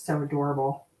there? It was so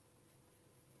adorable.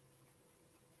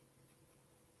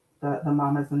 The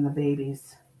mamas and the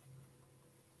babies.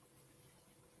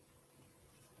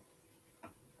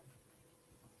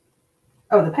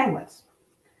 Oh, the penguins.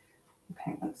 The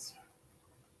penguins.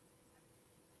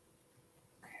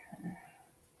 Okay.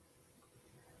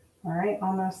 All right,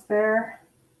 almost there.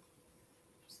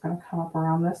 Just going to come up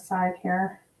around this side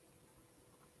here.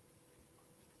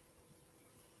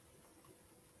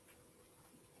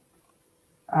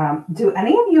 Do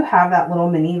any of you have that little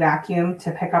mini vacuum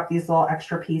to pick up these little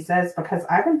extra pieces? Because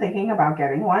I've been thinking about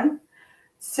getting one.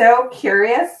 So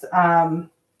curious. I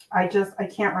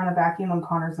can't run a vacuum when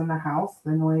Connor's in the house.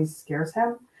 The noise scares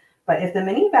him. But if the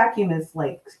mini vacuum is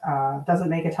like, doesn't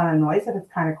make a ton of noise, if it's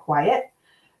kind of quiet,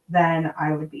 then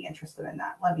I would be interested in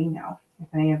that. Let me know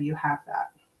if any of you have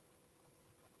that.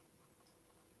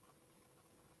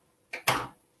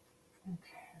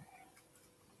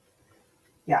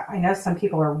 Yeah, I know some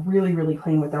people are really, really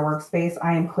clean with their workspace.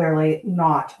 I am clearly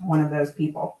not one of those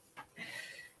people.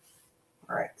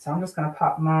 All right, so I'm just going to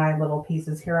pop my little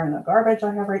pieces here in the garbage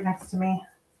I have right next to me.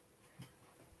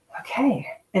 Okay,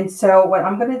 and so what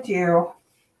I'm going to do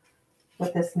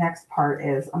with this next part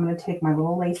is I'm going to take my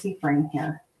little lacy frame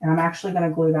here, and I'm actually going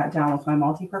to glue that down with my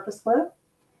multi-purpose glue.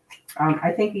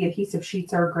 I think the adhesive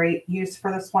sheets are a great use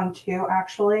for this one too,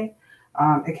 actually.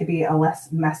 It could be a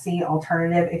less messy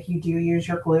alternative. If you do use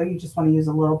your glue, you just want to use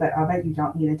a little bit of it. You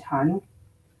don't need a ton.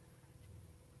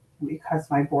 Because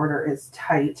my border is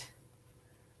tight,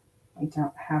 I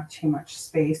don't have too much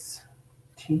space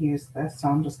to use this, so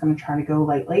I'm just going to try to go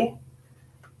lightly.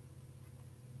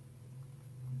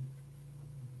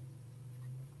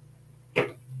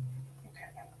 Okay.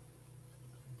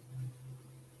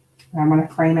 I'm going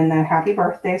to frame in the happy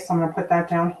birthday, so I'm going to put that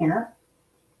down here.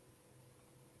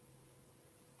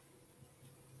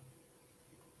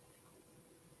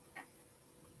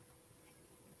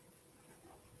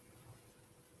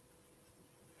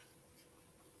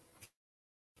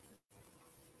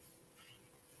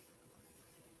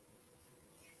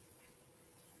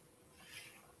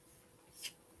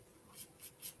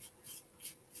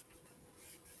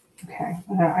 Okay,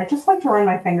 I just like to run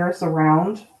my fingers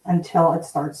around until it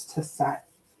starts to set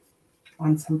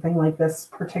on something like this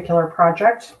particular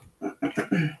project.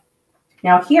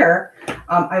 Now here,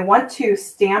 I want to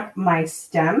stamp my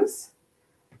stems.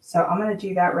 So I'm going to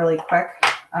do that really quick.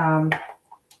 Let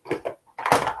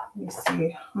me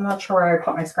see. I'm not sure where I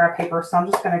put my scrap paper, so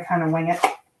I'm just going to kind of wing it.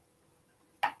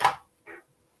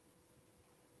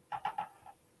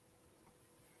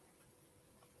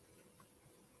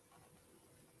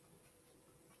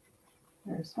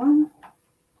 There's one.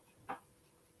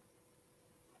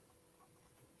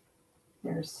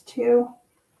 There's two.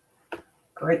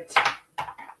 Great.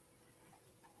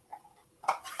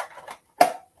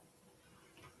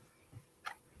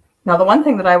 Now, the one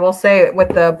thing that I will say with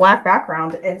the black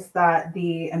background is that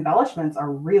the embellishments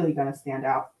are really going to stand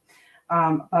out.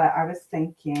 But I was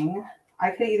thinking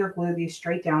I could either glue these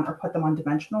straight down or put them on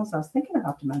dimensionals. I was thinking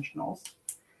about dimensionals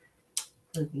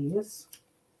for these.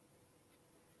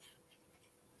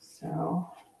 So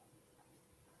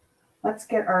let's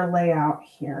get our layout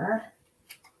here.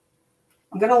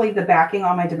 I'm going to leave the backing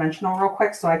on my dimensional real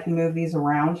quick so I can move these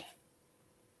around.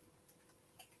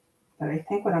 But I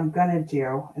think what I'm going to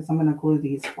do is I'm going to glue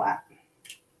these flat.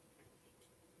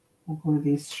 I'll glue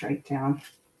these straight down.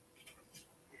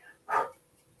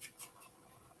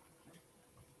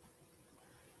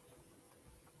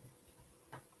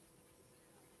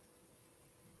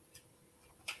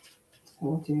 So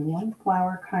we'll do one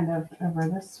flower kind of over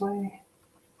this way,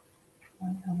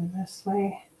 one over this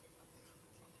way.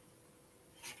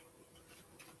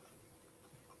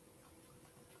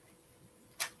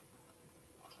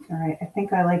 All right, I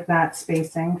think I like that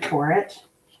spacing for it.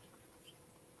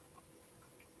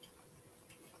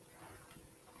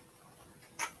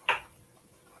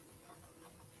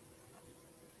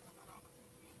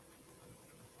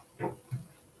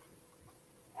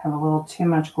 Have a little too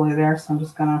much glue there, so I'm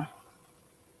just gonna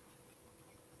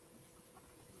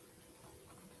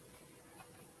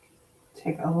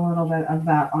take a little bit of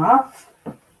that off.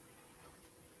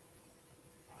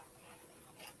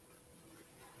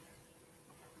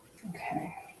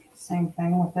 Okay, same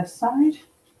thing with this side.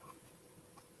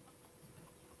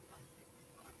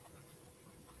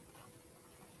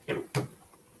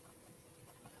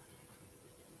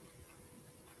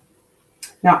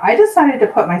 Now, I decided to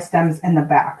put my stems in the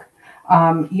back.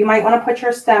 You might want to put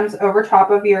your stems over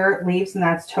top of your leaves, and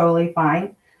that's totally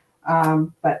fine.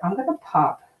 But I'm going to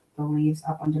pop the leaves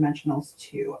up on dimensionals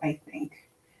too, I think.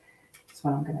 That's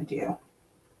what I'm going to do.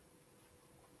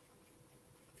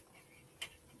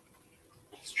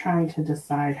 Just trying to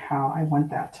decide how I want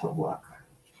that to look.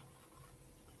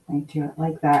 I do it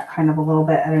like that, kind of a little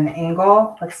bit at an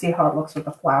angle. Let's see how it looks with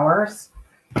the flowers.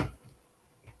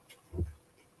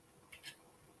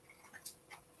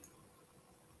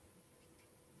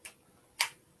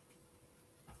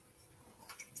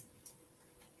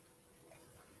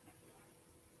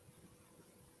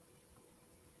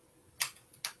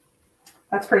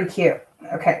 That's pretty cute.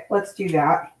 Okay, let's do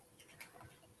that.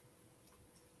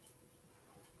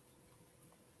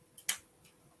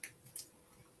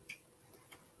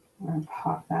 I'm going to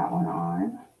pop that one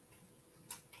on.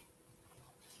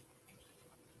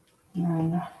 And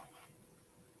then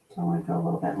so I want to go a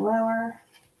little bit lower.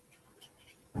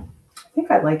 I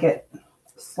think I like it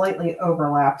slightly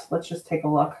overlapped. Let's just take a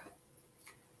look.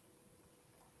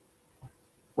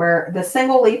 Where the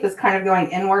single leaf is kind of going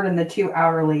inward and the two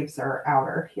outer leaves are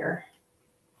outer here.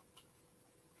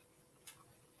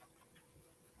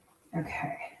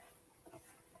 Okay.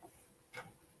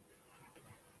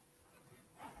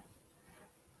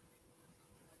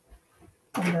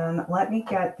 And then let me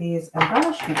get these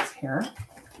embellishments here.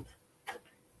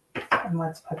 And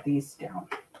let's put these down.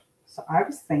 So I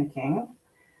was thinking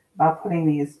about putting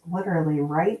these literally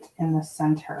right in the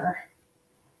center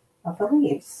of the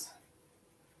leaves.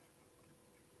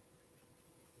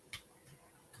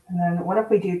 And then what if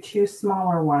we do 2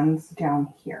 smaller ones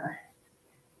down here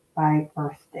by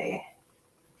birthday?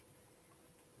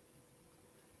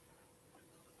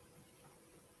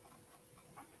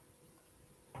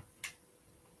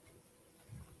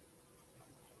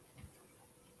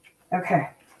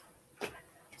 Okay,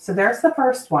 so there's the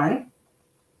first one.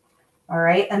 All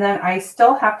right, and then I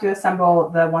still have to assemble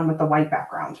the one with the white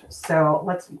background. So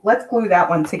let's glue that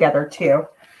one together too.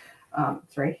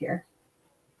 It's right here.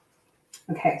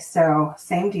 Okay, so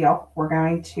same deal. We're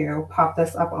going to pop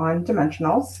this up on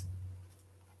dimensionals.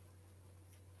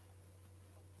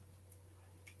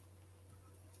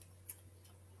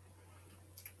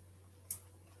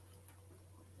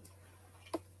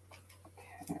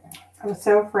 Okay. I was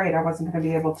so afraid I wasn't going to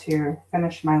be able to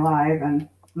finish my live, and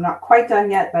I'm not quite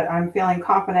done yet, but I'm feeling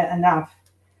confident enough.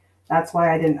 That's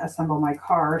why I didn't assemble my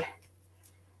card,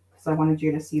 because I wanted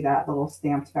you to see that little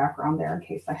stamped background there in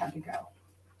case I had to go.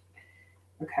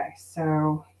 Okay,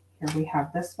 so here we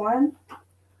have this one.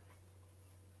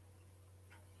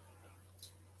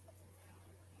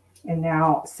 And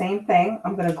now, same thing,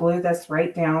 I'm going to glue this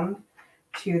right down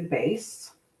to the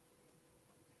base.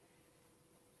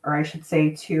 Or I should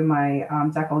say to my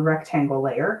deckled rectangle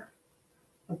layer.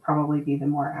 Would probably be the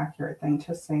more accurate thing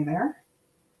to say there.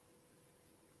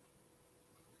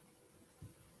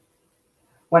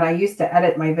 When I used to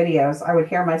edit my videos, I would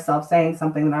hear myself saying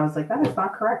something and I was like, that is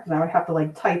not correct. And I would have to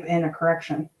like type in a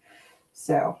correction.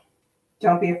 So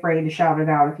don't be afraid to shout it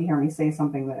out if you hear me say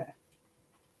something that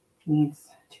needs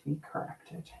to be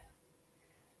corrected.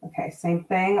 Okay, same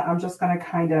thing. I'm just going to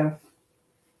kind of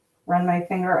run my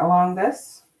finger along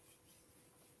this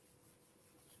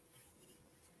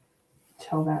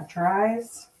until that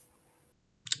dries.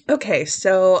 Okay,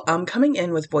 so I'm coming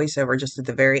in with voiceover just at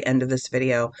the very end of this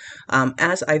video.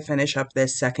 As I finish up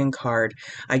this second card,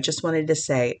 I just wanted to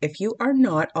say, if you are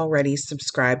not already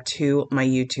subscribed to my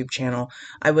YouTube channel,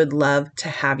 I would love to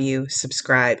have you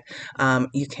subscribe.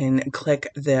 You can click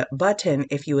the button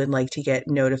if you would like to get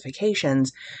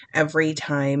notifications every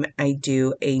time I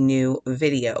do a new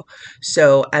video.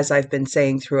 So as I've been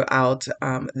saying throughout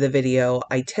the video,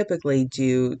 I typically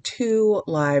do 2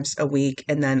 lives a week,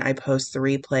 and then I post the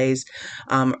replays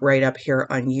right up here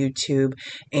on YouTube.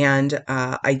 And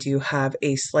I do have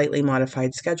a slightly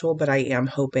modified schedule, but I am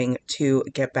hoping to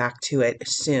get back to it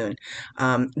soon.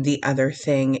 The other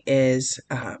thing is,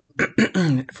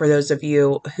 for those of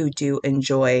you who do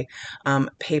enjoy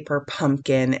Paper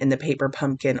Pumpkin and the Paper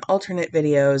Pumpkin alternate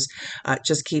videos,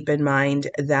 just keep in mind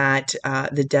that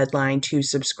the deadline to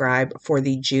subscribe for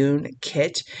the June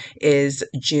kit is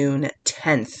June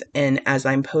 10th. And as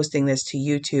I'm posting this to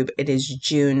YouTube, it is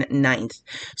June 9th.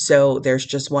 So there's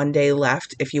just 1 day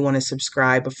left if you want to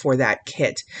subscribe for that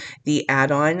kit. The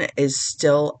add-on is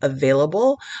still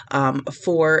available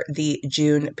for the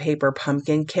June Paper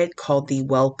Pumpkin kit called the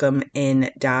Welcome in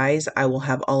Dies. I will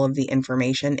have all of the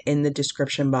information in the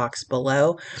description box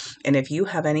below. And if you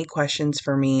have any questions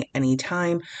for me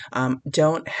anytime,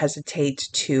 don't hesitate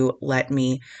to let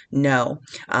me know.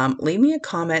 Leave me a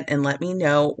comment and let me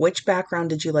know which background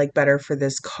did you like better for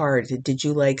this card. Did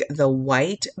you like the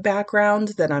white background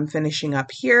that I'm finishing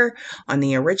up here on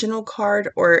the original card,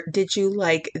 or did you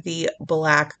like the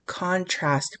black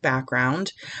contrast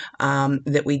background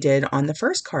that we did on the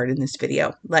first card in this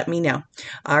video? Let me know.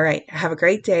 All right, have a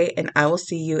great day, and I will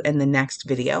see you in the next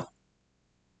video.